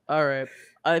 All right,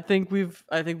 I think we've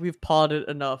podded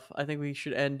enough. I think we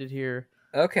should end it here.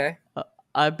 Okay.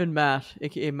 I've been Matt,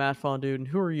 aka Matt Fondude, and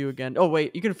who are you again? Oh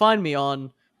wait, you can find me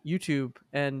on YouTube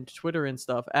and Twitter and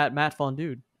stuff at Matt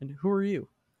Fondude. And who are you?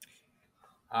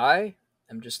 I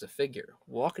am just a figure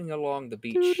walking along the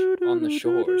beach on the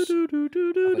shores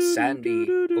of a sandy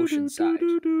ocean side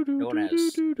known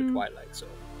as the Twilight Zone.